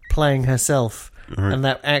actor playing herself, Right. and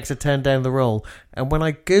that actor turned down the role. And when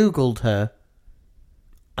I googled her,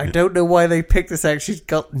 I don't know why they picked this actor. She's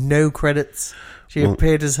got no credits. She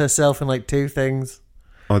appeared as herself in like 2 things.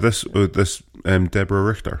 Oh, this Deborah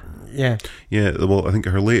Richter. Yeah. Yeah, well, I think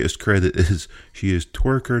her latest credit is she is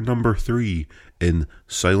twerker number 3 in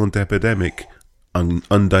Silent Epidemic,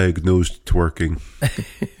 undiagnosed twerking.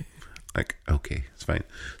 Like, okay, it's fine.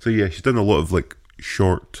 So yeah, she's done a lot of like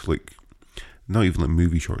short, like not even like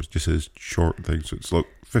movie shorts, just as short things. So it's like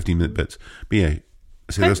 15-minute bits. But yeah,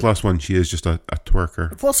 so this last one, she is just a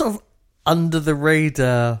twerker. What sort of under the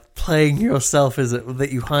radar playing yourself is it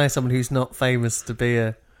that you hire someone who's not famous to be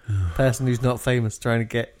a person who's not famous trying to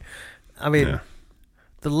get... I mean,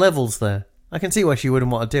 the levels there. I can see why she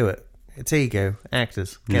wouldn't want to do it. It's ego.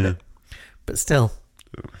 Actors. Get it. But still.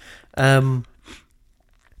 So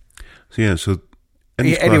yeah, so in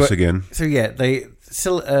this class again. So yeah,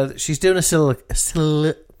 she's doing a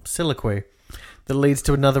soliloquy that leads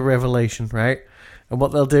to another revelation, right? And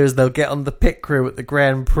what they'll do is they'll get on the pit crew at the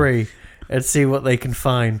Grand Prix and see what they can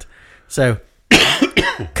find. So,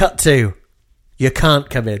 cut 2. You can't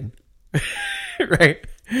come in. Right?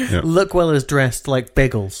 Yep. Luckwell is dressed like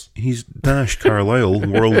Biggles. He's Dash Carlisle,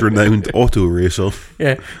 world-renowned auto racer.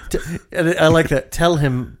 Yeah. And I like that. Tell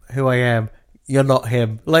him who I am. You're not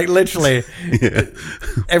him. Like, literally,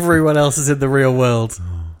 everyone else is in the real world.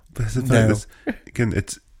 But that's the thing. Again,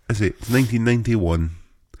 it's 1991.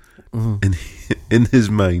 Mm-hmm. In his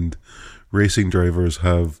mind, racing drivers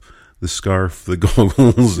have the scarf, the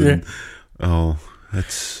goggles, and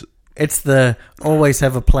it's the always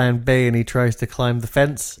have a plan B, and he tries to climb the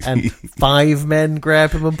fence, and 5 men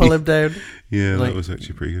grab him and pull him down. Yeah, that was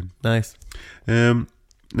actually pretty good. Nice. Now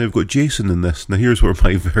we've got Jason in this. Now here's where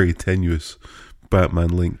my very tenuous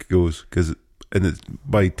Batman link goes, and it's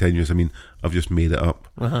by tenuous I mean I've just made it up.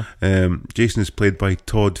 Jason is played by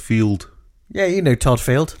Todd Field. Yeah, you know Todd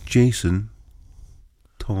Field. Jason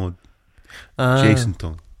Todd. Jason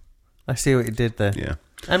Todd. I see what you did there. Yeah.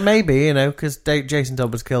 And maybe, because Jason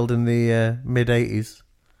Todd was killed in the mid-80s.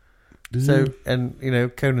 So, and,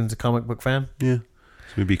 Conan's a comic book fan. Yeah.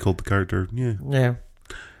 So maybe he called the character, Yeah.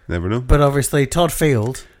 Never know. But obviously, Todd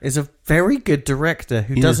Field is a very good director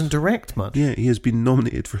who doesn't direct much. Yeah, he has been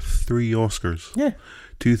nominated for 3 Oscars. Yeah.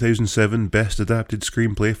 2007 Best Adapted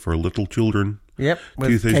Screenplay for Little Children. Yep,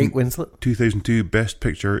 with Kate Winslet. 2002 Best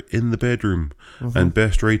Picture in the Bedroom. And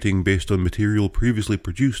Best Writing based on material previously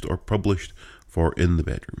produced or published for In the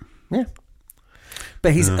Bedroom. Yeah.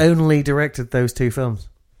 But he's only directed those 2 films.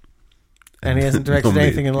 And he hasn't directed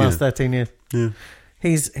anything in the last 13 years. Yeah.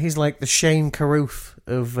 He's like the Shane Carruth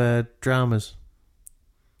of dramas.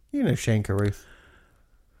 You know Shane Carruth.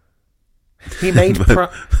 He made...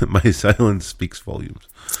 My silence speaks volumes.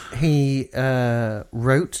 He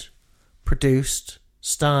wrote, produced,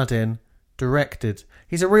 starred in, directed.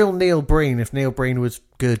 He's a real Neil Breen if Neil Breen was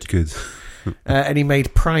good. Good. And he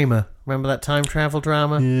made Primer. Remember that time travel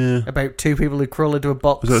drama? Yeah. About 2 people who crawl into a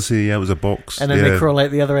box. Was that it was a box. And then they crawl out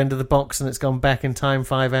the other end of the box and it's gone back in time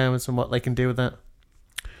 5 hours and what they can do with that.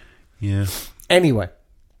 Yeah. Anyway.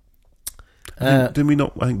 Did we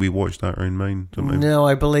not? I think we watched that around mine. No,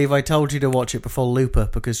 I believe I told you to watch it before Looper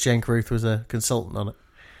because Shane Carruth was a consultant on it.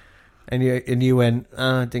 And you went,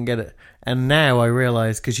 I didn't get it. And now I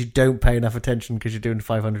realise because you don't pay enough attention because you're doing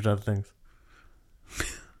 500 other things.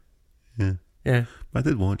 Yeah. Yeah. I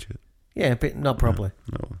did watch it. Yeah, but not properly.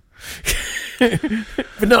 No.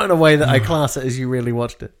 But not in a way that I class it as you really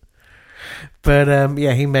watched it. But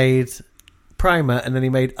he made Primer and then he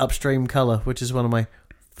made Upstream Colour, which is one of my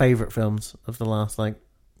favourite films of the last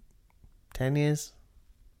 10 years.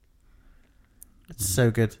 It's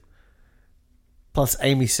so good. Plus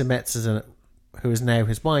Amy Seimetz is in it, who is now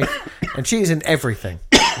his wife, and she's in everything.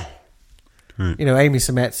 Right. Amy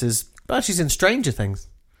Seimetz is... Well, she's in Stranger Things.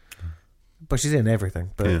 But she's in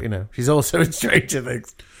everything. But, she's also in Stranger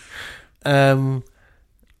Things.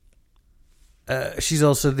 She's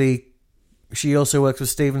also She also works with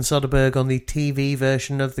Steven Soderbergh on the TV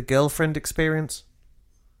version of The Girlfriend Experience.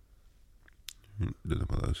 Don't know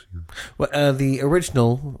about those. Well, the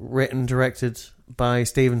original, written, directed by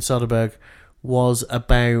Steven Soderbergh, was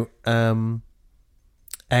about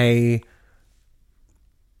a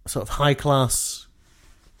sort of high-class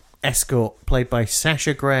escort played by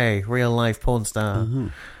Sasha Grey, real-life porn star. Mm-hmm.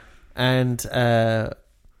 And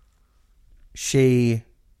she...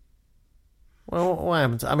 Well, what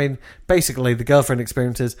happens? I mean, basically, the girlfriend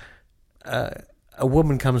experience is a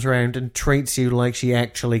woman comes around and treats you like she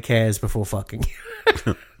actually cares before fucking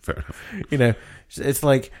you. Fair enough. You know, it's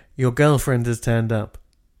like your girlfriend has turned up,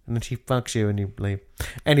 and then she fucks you and you leave.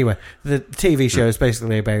 Anyway, the TV show is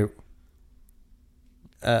basically about.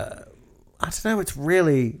 I don't know. It's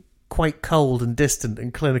really quite cold and distant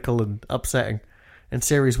and clinical and upsetting. And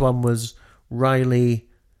series 1 was Riley.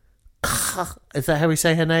 Is that how we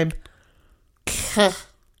say her name? Keough.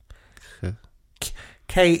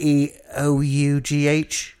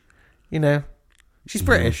 You know, she's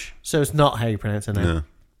British, so it's not how you pronounce her name. No.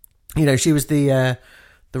 You know, she was the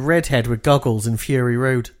redhead with goggles in Fury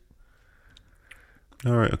Road,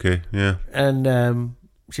 All right. Okay. Yeah. and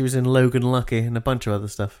she was in Logan Lucky and a bunch of other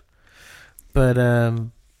stuff. But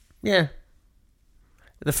yeah,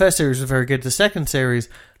 the first series was very good. The second series,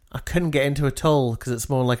 I couldn't get into at all because it's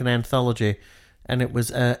more like an anthology, and it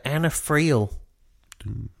was Anna Friel.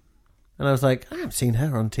 And I was like, I haven't seen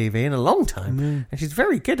her on TV in a long time. And she's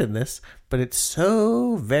very good in this, but it's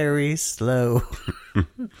so very slow.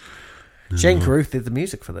 Shane Carruth did the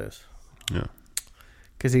music for those. Yeah.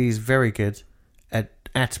 Because he's very good at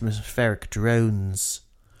atmospheric drones.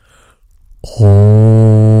 Oh.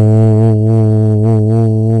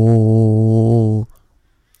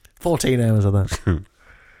 14 hours of that.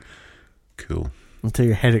 Cool. Until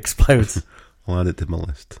your head explodes. I'll add it to my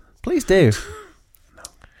list. Please do.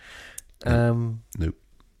 Nope.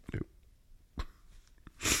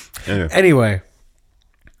 Anyway.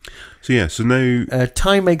 So yeah, so now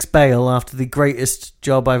Ty makes bail after the greatest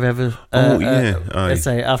job I've ever. Let's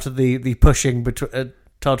say after the pushing between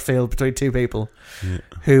Todd Field between two people,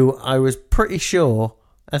 who I was pretty sure,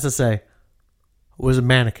 as I say, was a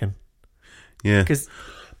mannequin. Yeah. Because.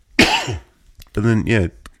 And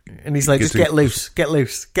then and he's like, just get loose.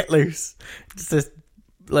 It's just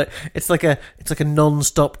it's like a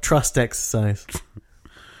non-stop trust exercise.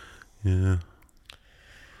 Yeah.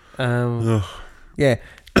 Yeah.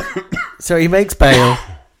 So he makes bail.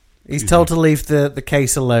 He's told to leave the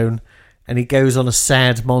case alone, and he goes on a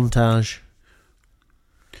sad montage.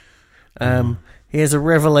 He has a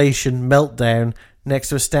revelation meltdown next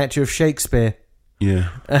to a statue of Shakespeare. Yeah.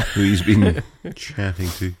 Who he's been chatting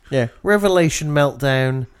to. Yeah. Revelation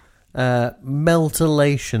meltdown.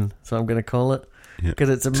 Meltilation, so I'm going to call it. Because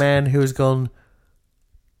it's a man who has gone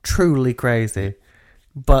truly crazy,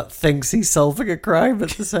 but thinks he's solving a crime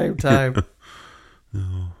at the same time.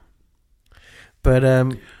 But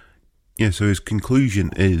so his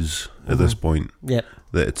conclusion is at this point that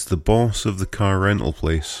it's the boss of the car rental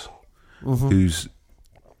place who's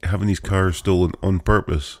having these cars stolen on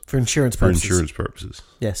purpose for insurance purposes.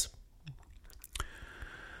 Yes.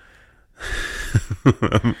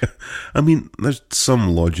 I mean, there's some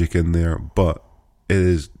logic in there, but it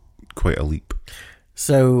is quite a leap.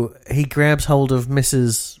 So he grabs hold of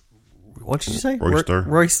Mrs. What did you say?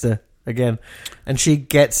 Royster again, and she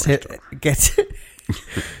gets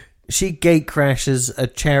she gate crashes a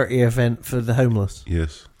charity event for the homeless.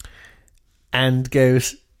 Yes, and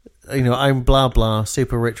goes, I'm blah blah,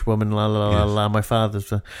 super rich woman, la la la la. My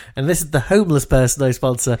father's, and this is the homeless person I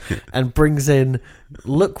sponsor, and brings in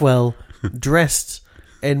Lookwell dressed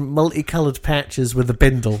in multicoloured patches with a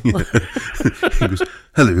bindle. He goes,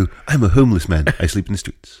 "Hello, I'm a homeless man. I sleep in the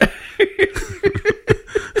streets."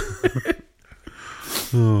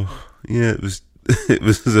 It was.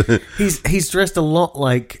 He's dressed a lot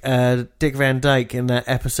like Dick Van Dyke in that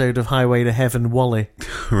episode of Highway to Heaven, Wally.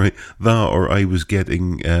 Right, that or I was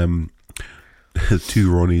getting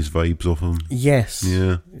two Ronnie's vibes off him. Yes.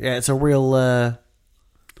 Yeah. Yeah, it's a real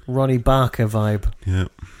Ronnie Barker vibe. Yeah.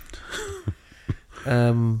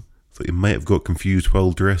 So he might have got confused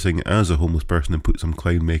while dressing as a homeless person and put some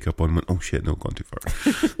clown makeup on and went, oh shit, no, gone too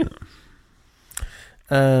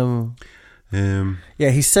far.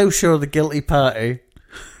 Yeah, he's so sure of the guilty party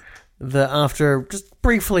that after just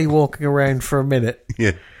briefly walking around for a minute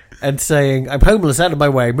and saying, I'm homeless, out of my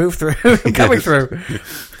way, move through, I'm coming through,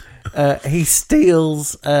 he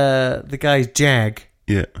steals the guy's Jag.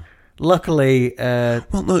 Yeah. Luckily...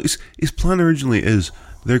 well, no, his plan originally is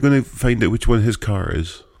they're going to find out which one his car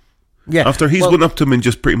is. Yeah. After he's went up to him and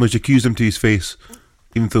just pretty much accused him to his face,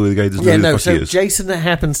 even though the guy doesn't know who the fuck he is. Jason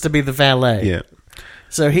happens to be the valet. Yeah.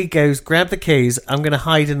 So he goes, grab the keys, I'm going to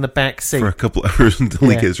hide in the back seat. For a couple of hours until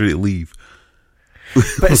he gets ready to leave.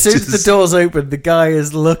 But as soon as the door's open, the guy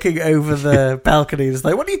is looking over the balcony and is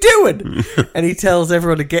like, what are you doing? And he tells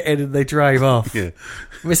everyone to get in and they drive off. Yeah.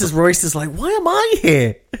 Mrs. Royce is like, why am I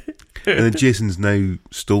here? And then Jason's now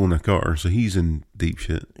stolen a car, so he's in deep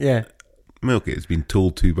shit. Yeah. Okay, it's been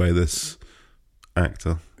told to by this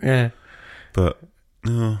actor. Yeah. But,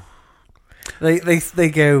 no. They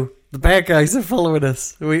go, The bad guys are following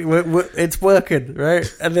us. It's working, right?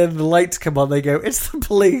 And then the lights come on. They go, it's the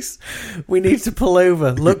police. We need to pull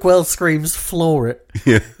over. Lookwell screams, floor it.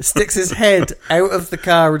 Yeah. Sticks his head out of the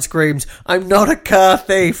car and screams, I'm not a car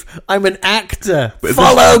thief. I'm an actor.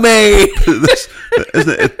 Follow me.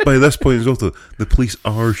 Isn't it? By this point, also the police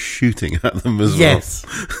are shooting at them as Yes.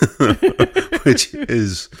 well, which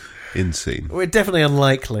is insane. We're definitely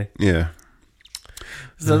unlikely. Yeah.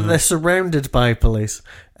 So they're surrounded by police.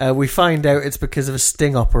 We find out it's because of a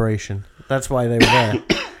sting operation. That's why they were there.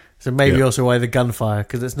 So maybe also why the gunfire,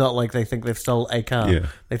 because it's not like they think they've stolen a car. Yeah.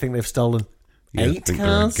 They think they've stolen I 8 think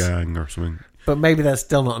cars. they're a gang or something. But maybe that's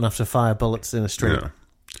still not enough to fire bullets in a street.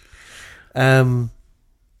 Yeah.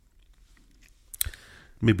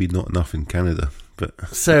 Maybe not enough in Canada, but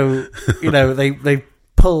So, they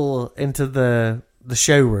pull into the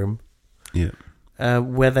showroom yeah,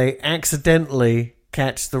 where they accidentally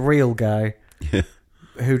catch the real guy yeah,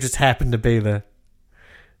 who just happened to be there.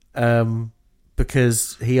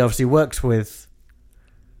 Because he obviously works with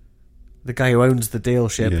the guy who owns the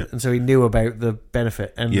dealership, Yeah. and so he knew about the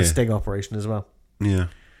benefit and Yeah. the sting operation as well. yeah,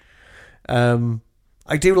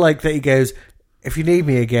 I do like that he goes, if you need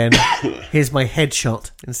me again, here's my headshot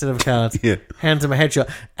instead of a card. Yeah. Hands him a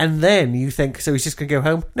headshot. And then you think, so he's just going to go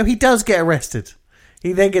home? No, he does get arrested.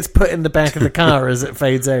 He then gets put in the back of the car as it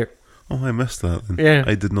fades out. Oh, I missed that. Then. Yeah.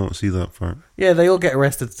 I did not see that part. Yeah, they all get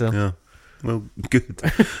arrested still. Yeah. Well, good.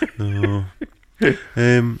 Oh.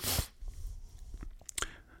 I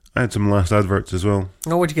had some last adverts as well.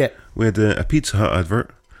 Oh, what'd you get? We had a Pizza Hut advert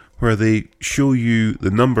where they show you the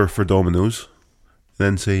number for Domino's,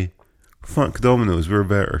 then say, fuck Domino's, we're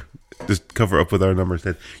better. Just cover it up with our number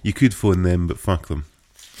instead. You could phone them, but fuck them.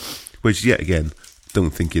 Which, yet again, don't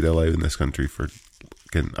think you'd allow in this country for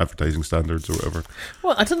advertising standards or whatever.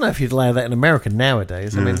 Well, I don't know if you'd allow that in America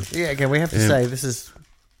nowadays. I mean, again, we have to say this is...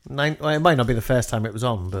 well, it might not be the first time it was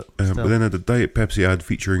on, but still. But then I had a Diet Pepsi ad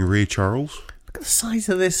featuring Ray Charles. Look at the size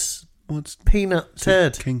of this What's peanut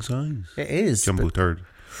turd. king size? It is. Jumbo but- turd.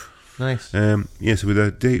 Nice. So we had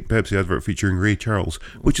a Diet Pepsi advert featuring Ray Charles,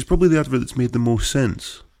 which is probably the advert that's made the most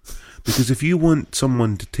sense. Because if you want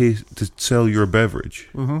someone to sell your beverage,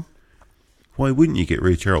 why wouldn't you get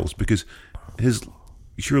Ray Charles? Because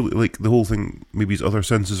surely, like, the whole thing, maybe his other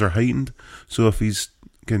senses are heightened. So if his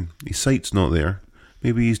sight's not there,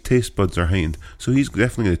 maybe his taste buds are heightened. So he's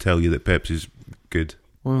definitely going to tell you that Pepsi's good.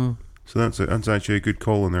 So that's actually a good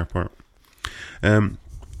call on their part. And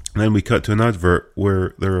then we cut to an advert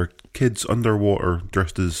where there are kids underwater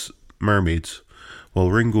dressed as mermaids, while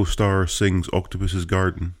Ringo Starr sings "Octopus's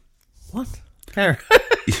Garden." What? Karen.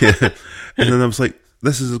 Yeah, and then I was like,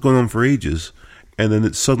 "This is going on for ages," and then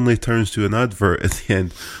it suddenly turns to an advert at the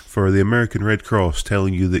end for the American Red Cross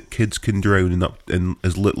telling you that kids can drown in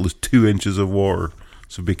as little as 2 inches of water,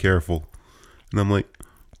 so be careful. And I'm like,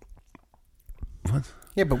 "What?"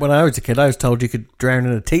 Yeah, but when I was a kid, I was told you could drown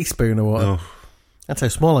in a teaspoon or what. Oh. That's how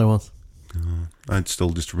small I was. I'd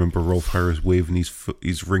still just remember Rolf Harris waving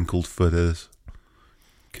his wrinkled foot at us.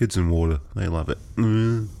 Kids in water, they love it.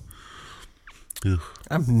 Ugh.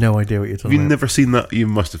 I have no idea what you're Have talking you about. never seen that? You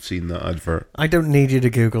must have seen that advert. I don't need you to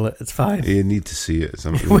Google it. It's fine. You need to see it.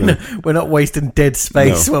 We're not wasting dead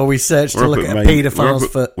space No. while we search to We're up look at a mine. paedophile's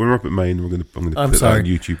foot. We're up at mine. I'm going to I'm put sorry. that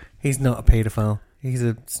on YouTube. He's not a paedophile. He's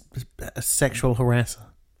a sexual harasser.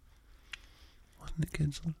 Wasn't it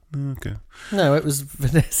kids? Oh, okay. No, it was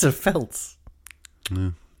Vanessa Feltz.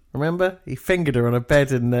 No. Remember? He fingered her on a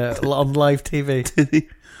bed on live TV. Did he?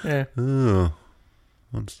 Yeah. Oh.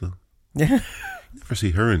 Monster. Yeah. Never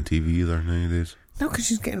see her on TV either nowadays. No, because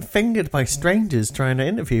she's getting fingered by strangers trying to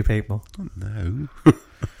interview people. No.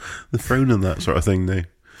 They frown on that sort of thing now.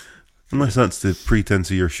 Unless that's the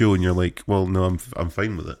pretense of your show and you're like, well, no, I'm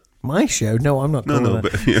fine with it. My show? No, I'm not. No,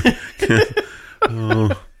 but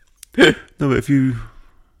no, but if you're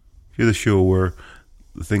the show where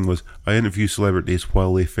the thing was, I interview celebrities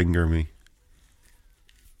while they finger me,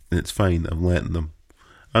 and it's fine, I'm letting them.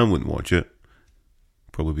 I wouldn't watch it.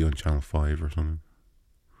 Probably be on Channel 5 or something.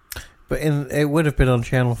 But it would have been on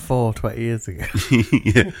Channel 4 20 years ago.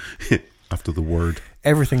 Yeah, after The Word.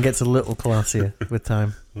 Everything gets a little classier with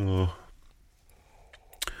time.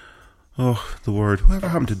 Oh, The Word. Whatever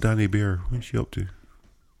happened to Danny Beer? What's she up to?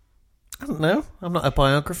 I don't know. I'm not a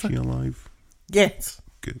biographer. Is she alive? Yes.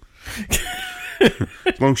 Good.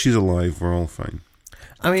 As long as she's alive, we're all fine.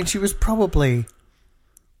 I mean, she was probably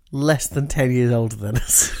less than 10 years older than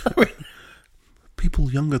us.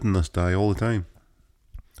 People younger than us die all the time.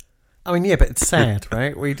 I mean, yeah, but it's sad,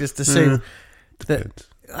 right? We just assume that... Depends.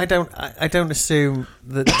 I don't assume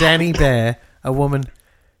that Danny Bear, a woman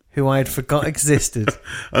who I had forgot existed.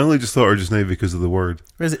 I only just thought her just now because of the word.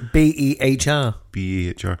 Or is it Behr?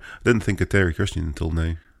 Behr. I didn't think of Terry Christian until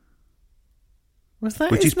now. Was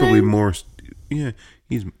that Which his he's probably name? more... Yeah,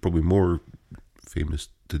 he's probably more famous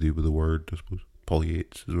to do with the word, I suppose. Polly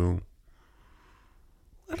Yates as well.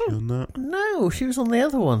 I don't On that? know. She was on the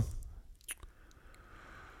other one.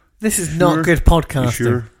 This is Sure? not good You podcasting.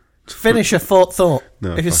 sure? Finish a thought.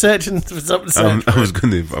 No, if you're fuck. searching for something to search I'm not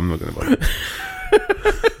going to buy it.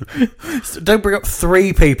 for, don't bring up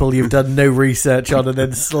 3 people you've done no research on and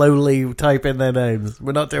then slowly type in their names.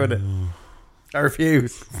 We're not doing it. I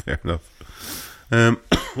refuse. Fair enough.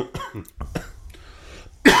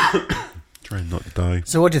 Trying not to die.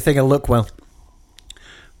 So what do you think of Lookwell?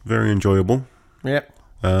 Very enjoyable. Yep.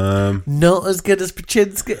 Um, Not as good as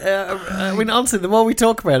Pachinski. I mean, honestly, the more we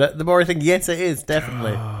talk about it, the more I think, yes, it is,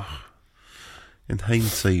 definitely. in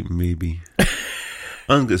hindsight, maybe.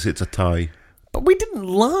 I'm going to say it's a tie. But we didn't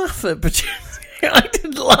laugh at Pachinski. I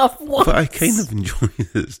didn't laugh once. But I kind of enjoyed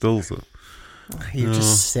it still. So. You're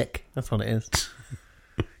just sick. That's what it is.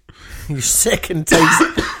 You're sick and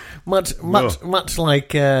tasty. Much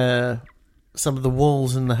like some of the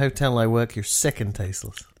walls in the hotel I work, you're sick and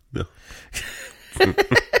tasteless. No.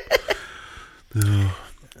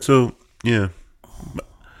 So, yeah.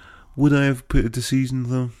 Would I have put it to season,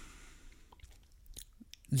 though?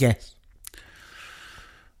 Yes.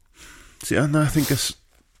 See, and I think this...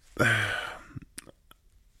 I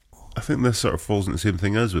think this sort of falls in the same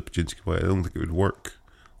thing as with Pachinski White. I don't think it would work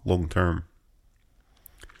long term.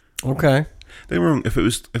 Okay. Don't get me wrong, if it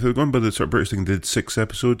was going by the sort of British thing, did 6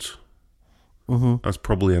 episodes, that's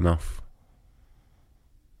probably enough.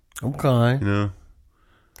 Okay. You know?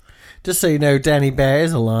 Just so you know, Danny Bear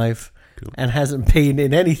is alive and hasn't been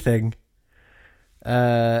in anything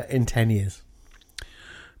in 10 years.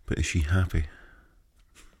 But is she happy?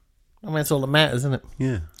 I mean, that's all that matters, isn't it?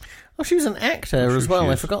 Yeah. Oh, she was an actor I'm sure as well. she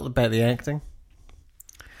I is. forgot about the acting.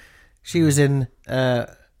 She was in...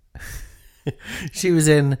 she was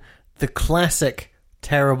in the classic,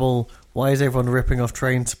 terrible, why is everyone ripping off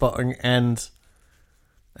Trainspotting and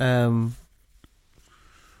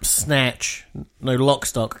Snatch, no, Lock,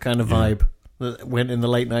 Stock kind of vibe that went in the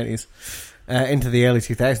late 90s into the early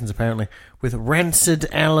 2000s, apparently, with Rancid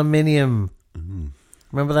Aluminium.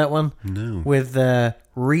 Remember that one? No. With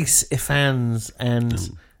Rhys Ifans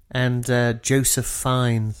and Joseph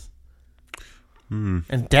Fiennes.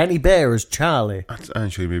 And Danny Bear as Charlie. That's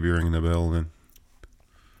actually maybe ringing a bell then.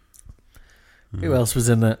 Who else was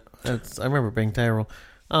in that? I remember it being terrible.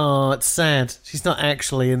 Oh, it's sad. She's not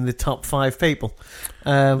actually in the top 5 people.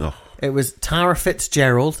 It was Tara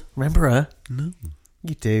Fitzgerald. Remember her? No.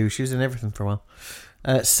 You do. She was in everything for a while.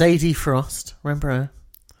 Sadie Frost. Remember her?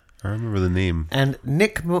 I remember the name. And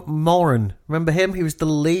Nick Moran. Remember him? He was the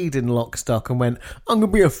lead in Lock, Stock and went, I'm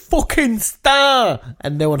going to be a fucking star!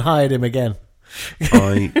 And no one hired him again.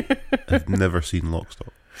 I have never seen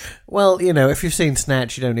Lockstock. Well, you know, if you've seen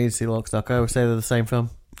Snatch, you don't need to see Lock, Stock. I always say they're the same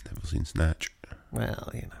film. Never seen Snatch. Well,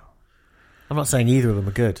 you know. I'm not saying either of them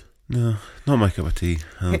are good. No, not my cup of tea,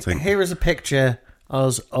 I don't think. Here is a picture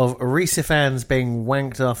of Rhys Ifans being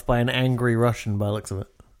wanked off by an angry Russian by the looks of it.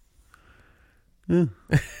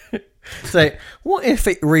 So, what if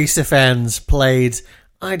Rhys Ifans played,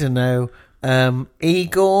 I don't know,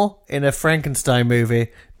 Igor in a Frankenstein movie,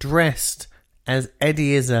 dressed as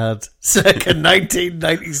Eddie Izzard, circa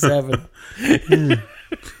 1997?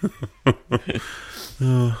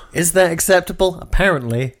 Is that acceptable?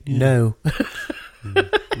 Apparently, no.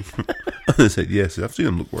 I said yes, I've seen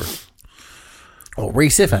him look worse. Or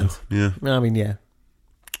Rhys Ifans. Yeah. I mean, yeah.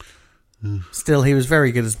 Still, he was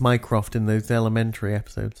very good as Mycroft in those Elementary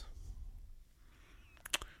episodes.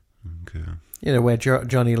 Okay. You know, where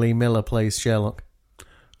Johnny Lee Miller plays Sherlock.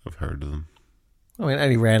 I've heard of them. I mean, it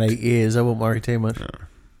only ran 8 years. I won't worry too much. No.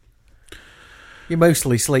 You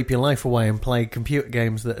mostly sleep your life away and play computer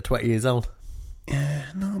games that are 20 years old. Yeah,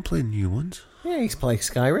 no, I'm playing new ones. Yeah, he's playing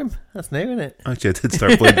Skyrim. That's new, isn't it? Actually, I did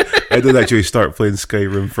start playing. I did actually start playing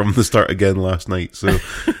Skyrim from the start again last night. So,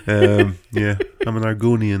 yeah, I'm an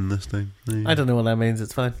Argonian this time. Yeah. I don't know what that means.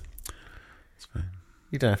 It's fine. It's fine.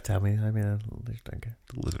 You don't have to tell me. I mean, I just don't care.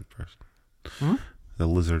 The lizard person. The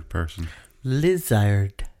lizard person.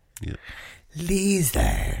 Lizard. Yeah.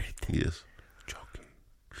 Lizard. Yes.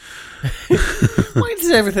 Why does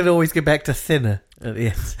everything always go back to Thinner at the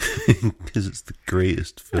end? Because it's the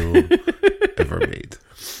greatest film ever made.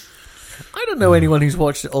 I don't know anyone who's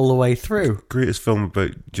watched it all the way through. Greatest film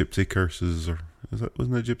about gypsy curses, or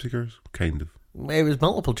wasn't that gypsy curse? Kind of. It was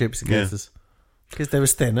multiple gypsy cases. Because there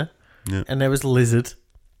was Thinner, Yeah. and there was Lizard.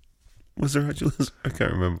 Was there actually? I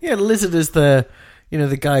can't remember. Yeah, Lizard is the You know,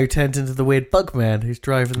 the guy who turns into the weird bug man who's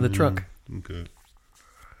driving the truck. Okay.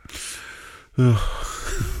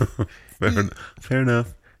 Fair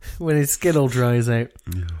enough. When his skin all dries out.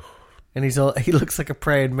 Yeah. And he looks like a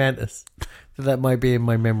praying mantis. So that might be in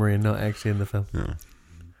my memory and not actually in the film. Yeah.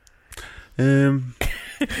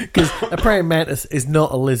 Because a praying mantis is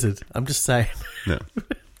not a lizard. I'm just saying. No.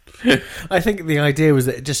 I think the idea was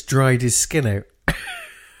that it just dried his skin out.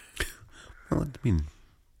 Well, I mean,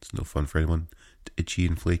 it's no fun for anyone. It's itchy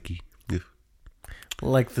and flaky. Yeah.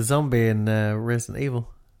 Like the zombie in Resident Evil.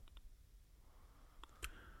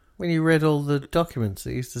 When you read all the documents,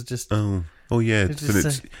 it used to just... Oh yeah.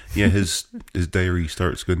 His diary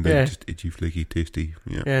starts going down, just itchy, flaky, tasty.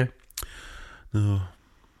 Yeah. No.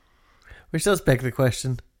 Which does beg the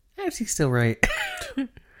question, how's he still right?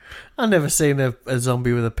 I've never seen a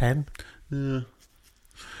zombie with a pen. Yeah.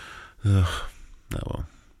 Oh well.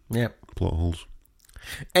 Yep. Plot holes.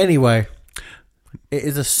 Anyway, it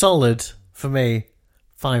is a solid, for me,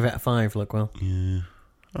 5 out of 5, Lookwell. Yeah.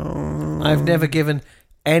 Oh. I've never given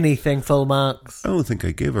anything full marks. I don't think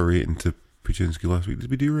I gave a rating to Pachinski last week. Did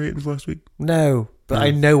we do ratings last week? No, but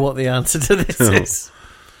I know what the answer to this is.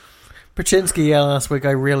 Pachinski, last week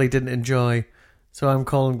I really didn't enjoy, so I'm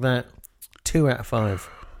calling that 2 out of 5.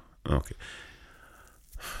 Okay.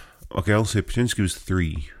 Okay, I'll say Pachinski was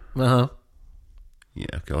 3. Uh-huh. Yeah,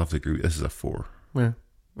 okay, I'll have to agree. This is a 4. Yeah.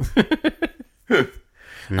 Yeah.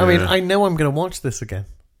 I mean, I know I'm going to watch this again.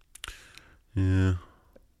 Yeah.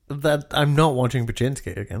 That I'm not watching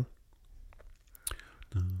Pachinski again.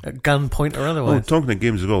 At gunpoint or otherwise. Oh, talking of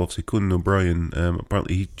games as well, obviously Conan O'Brien,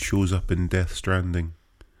 apparently he shows up in Death Stranding.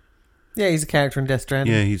 Yeah, he's a character in Death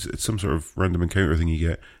Stranding. Yeah, it's some sort of random encounter thing you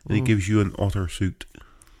get. And he gives you an otter suit.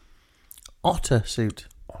 Otter suit?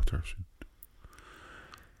 Otter suit.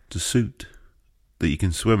 It's a suit that you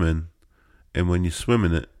can swim in, and when you swim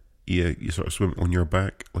in it, you sort of swim on your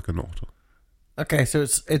back like an otter. Okay, so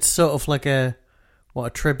it's sort of like a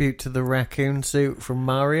tribute to the raccoon suit from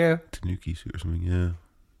Mario? Tanuki suit or something, yeah.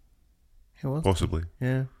 It was? Possibly.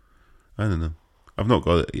 Yeah. I don't know. I've not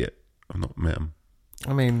got it yet. I've not met him.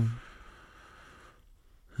 I mean,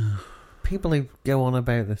 people who go on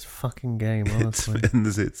about this fucking game, honestly.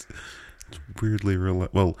 It's weirdly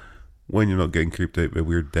well, when you're not getting creeped out by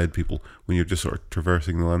weird dead people, when you're just sort of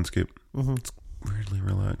traversing the landscape, it's weirdly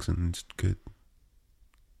relaxing and just good.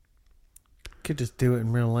 Could just do it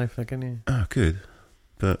in real life, like, couldn't you? Ah, good.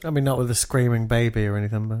 But I mean, not with a screaming baby or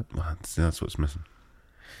anything, but... Well, that's what's missing.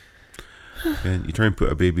 And you try and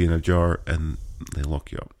put a baby in a jar and they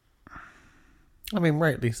lock you up. I mean,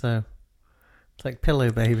 rightly so. It's like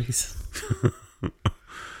pillow babies.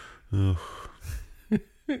 Oh.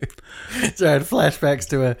 So I had flashbacks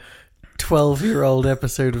to a 12-year-old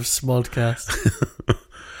episode of Smodcast.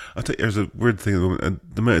 I tell you, there's a weird thing at the moment, and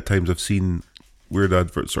the amount of times I've seen weird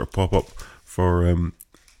adverts sort of pop up for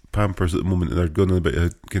Pampers at the moment, and they're going on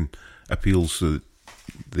about appeals so that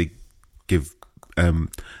they give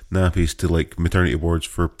nappies to like maternity wards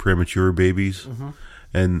for premature babies.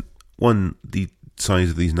 And the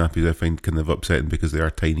size of these nappies I find kind of upsetting because they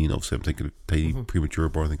are tiny, and obviously I'm thinking of tiny premature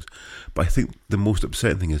born things. But I think the most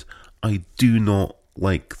upsetting thing is I do not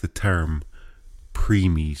like the term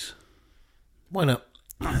preemies. Why not?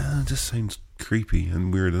 It just sounds creepy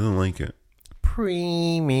and weird. I don't like it.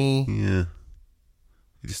 Preemie. Yeah.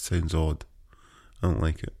 It just sounds odd. I don't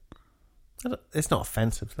like it. It's not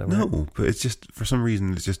offensive, though, No, right? but it's just, for some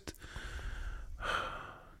reason, it's just...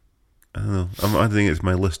 I don't know. I think it's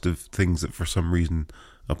my list of things that for some reason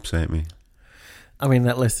upset me. I mean,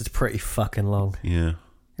 that list is pretty fucking long. Yeah.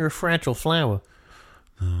 You're a fragile flower.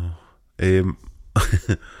 Oh.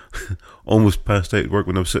 Almost passed out at work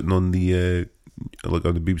when I was sitting on the on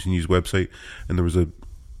the BBC News website, and there was a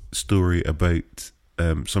story about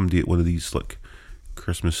somebody at one of these like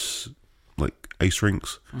Christmas like ice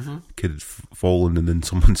rinks. Kid had fallen, and then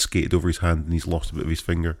someone skated over his hand, and he's lost a bit of his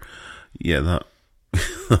finger. Yeah, that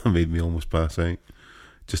that made me almost pass out.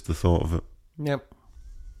 Just the thought of it. Yep.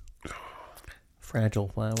 Fragile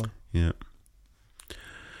flower. Yeah.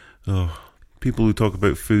 Oh, people who talk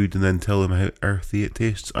about food and then tell them how earthy it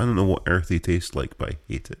tastes. I don't know what earthy tastes like, but I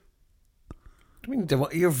hate it. I mean,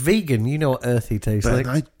 you're vegan. You know what earthy tastes But like.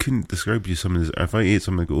 I couldn't describe to you something as, if I ate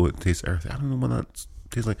something, I go, oh, it tastes earthy. I don't know what that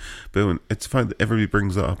tastes like. But it's the fact that everybody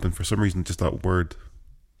brings that up, and for some reason, just that word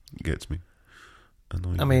gets me.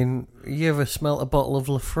 Annoying. I mean, you ever smelt a bottle of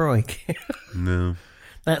Lefroy? No.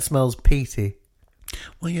 That smells peaty.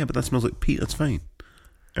 Well, yeah, but that smells like peat. That's fine.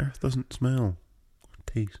 Earth doesn't smell or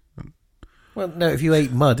taste. Well, no, if you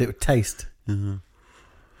ate mud, it would taste.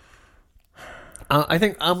 I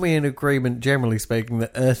think, are we in agreement, generally speaking,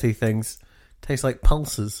 that earthy things taste like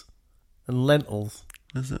pulses? and lentils.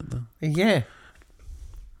 Is it though? Yeah.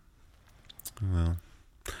 Well,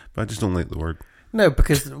 but I just don't like the word. No,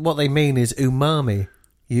 because what they mean is umami,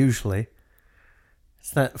 usually.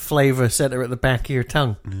 It's that flavour centre at the back of your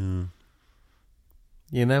tongue.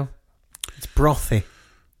 Yeah. You know? It's brothy.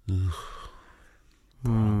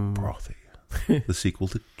 Brothy. The sequel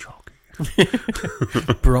to Chalky.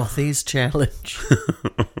 Brothy's Challenge.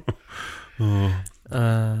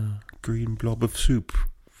 Green blob of soup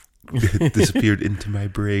disappeared into my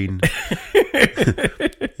brain.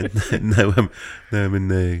 And now I'm in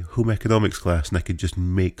the home economics class and I can just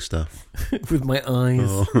make stuff. With my eyes.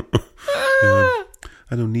 Oh.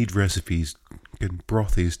 I don't need recipes. And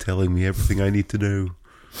Brothy's telling me everything I need to know.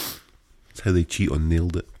 That's how they cheat on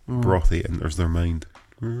Nailed It. Brothy enters their mind.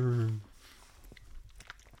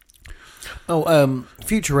 Oh,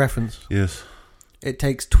 future reference. Yes. It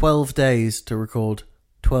takes 12 days to record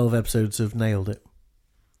 12 episodes of Nailed It.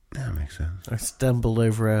 That makes sense. I stumbled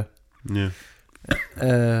over Yeah.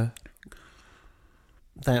 that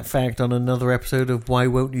fact on another episode of Why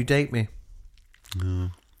Won't You Date Me?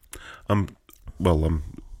 I'm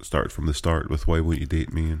started from the start with Why Won't You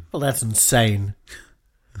Date Me? And Well, that's insane.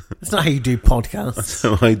 That's not how you do podcasts. that's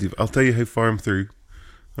how I do. I'll tell you how far I'm through.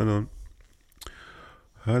 Hold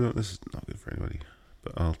on. This is not good for anybody,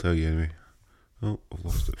 but I'll tell you anyway. Oh, I've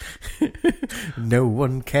lost it. No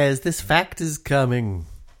one cares. This fact is coming.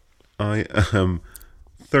 I am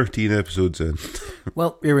 13 episodes in.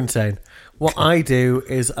 Well, you're insane. What I do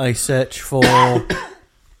is I search for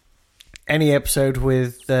any episode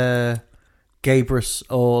with Gabrus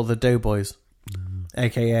or the Doughboys,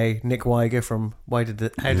 aka Nick Weiger from How Did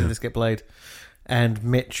This Get Played, and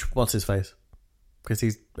Mitch, what's his face? Because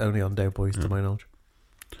he's only on Doughboys to my knowledge.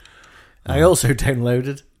 I also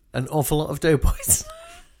downloaded an awful lot of Doughboys.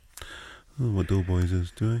 I don't know what Doughboys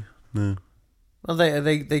is, do I? No. Well,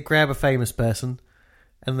 they grab a famous person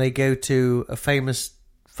and they go to a famous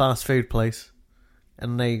fast food place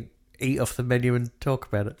and they eat off the menu and talk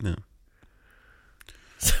about it. No.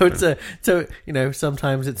 So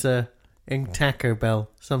sometimes it's in Taco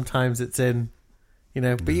Bell, sometimes it's in,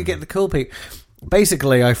 but you get the cool people.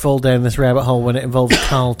 Basically, I fall down this rabbit hole when it involves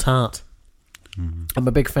Carl Tart. I'm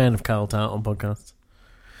a big fan of Carl Tart on podcasts,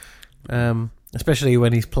 especially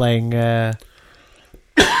when he's playing the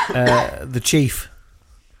Chief.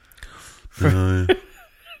 But,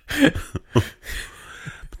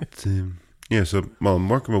 so I'm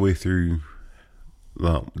working my way through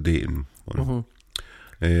that dating one.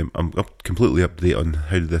 I'm completely up to date on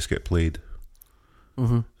How Did This Get Played,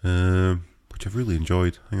 which I've really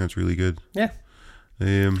enjoyed. I think that's really good. Yeah.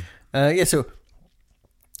 So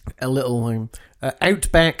a little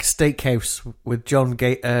Outback Steakhouse with John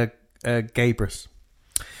Gabrus.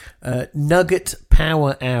 Nugget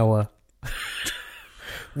Power Hour,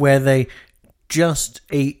 where they just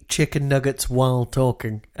eat chicken nuggets while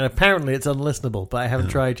talking. And apparently it's unlistenable, but I haven't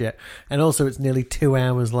tried yet. And also it's nearly 2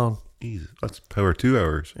 hours long. Jeez, that's power 2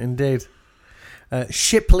 hours. Indeed.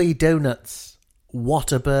 Shipley Donuts,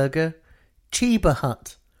 Whataburger, Chiba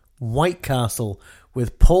Hut, White Castle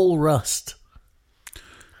with Paul Rust.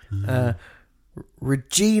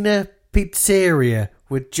 Regina Pizzeria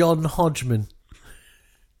with John Hodgman.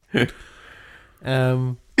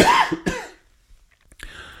 And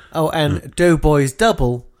Doughboys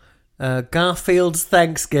Double, Garfield's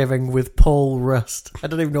Thanksgiving with Paul Rust. I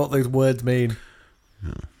don't even know what those words mean.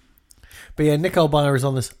 Yeah. But yeah, Nicole Byer is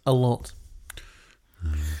on this a lot.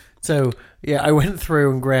 So, yeah, I went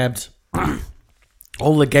through and grabbed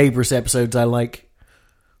all the Gabrus episodes I like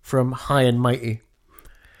from High and Mighty.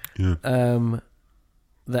 Yeah.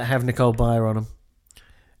 That have Nicole Byer on them.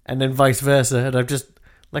 And then vice versa. And I've just,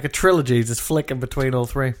 like a trilogy, just flicking between all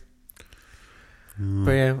three.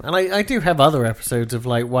 But yeah, and I do have other episodes of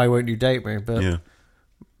like Why Won't You Date Me, but Yeah.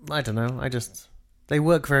 I don't know. They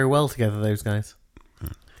work very well together, those guys.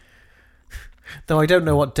 Though I don't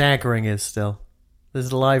know what daggering is still.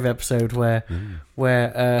 There's a live episode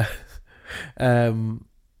where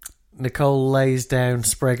Nicole lays down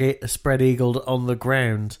spread eagled on the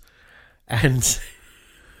ground, and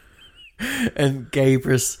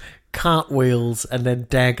Gabrus cartwheels and then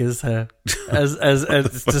daggers her as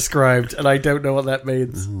it's described, and I don't know what that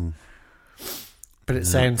means. But it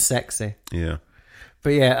sounds sexy. Yeah.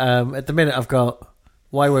 But yeah, at the minute I've got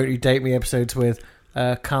Why Won't You Date Me episodes with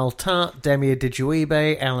Carl Tart, Demia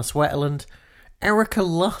Dijuibe, Alice Wetterland, Erica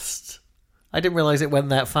Lust. I didn't realise it went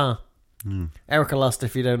that far. Erica Lust,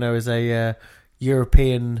 if you don't know, is a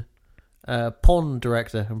European porn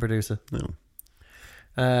director and producer.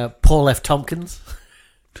 No. Paul F. Tompkins.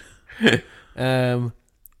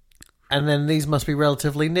 And then these must be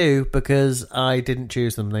relatively new because I didn't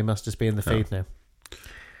choose them. They must just be in the feed now.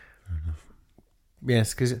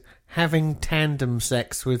 Yes, because having tandem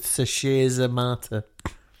sex with Sashir Zamata.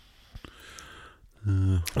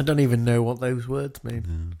 I don't even know what those words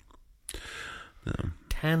mean. No.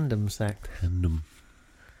 Tandem sex. Tandem.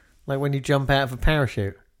 Like when you jump out of a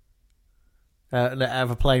parachute. Out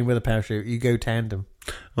of a plane with a parachute, you go tandem.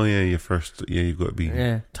 Oh, yeah, you've got to be...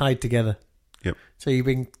 Yeah, tied together. Yep. So you've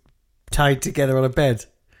been tied together on a bed.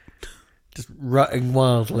 Just rutting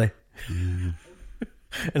wildly. Yeah.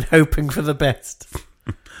 And hoping for the best.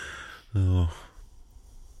 Oh.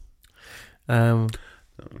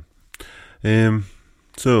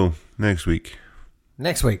 So, next week.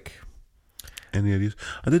 Any ideas?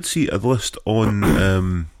 I did see a list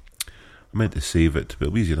on... I meant to save it, but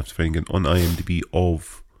it'll be easy enough to find it on IMDb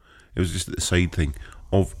of... It was just the side thing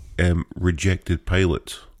of rejected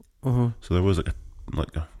pilots. Mm-hmm. So there was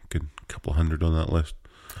like a good couple of hundred on that list.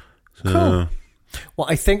 So, cool. Well,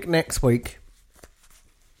 I think next week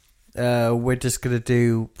we're just going to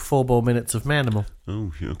do 4 more minutes of Manimal.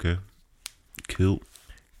 Oh, okay. Cool.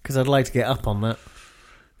 Because I'd like to get up on that.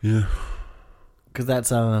 Yeah. Because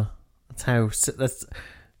I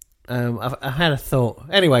had a thought.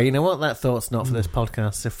 Anyway, you know what? That thought's not for this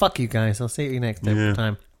podcast. So fuck you guys. I'll see you next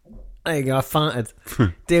time. There you go. I farted.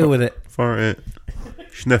 Deal with it. Fart it.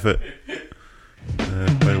 Sniff it. By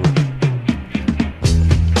the way.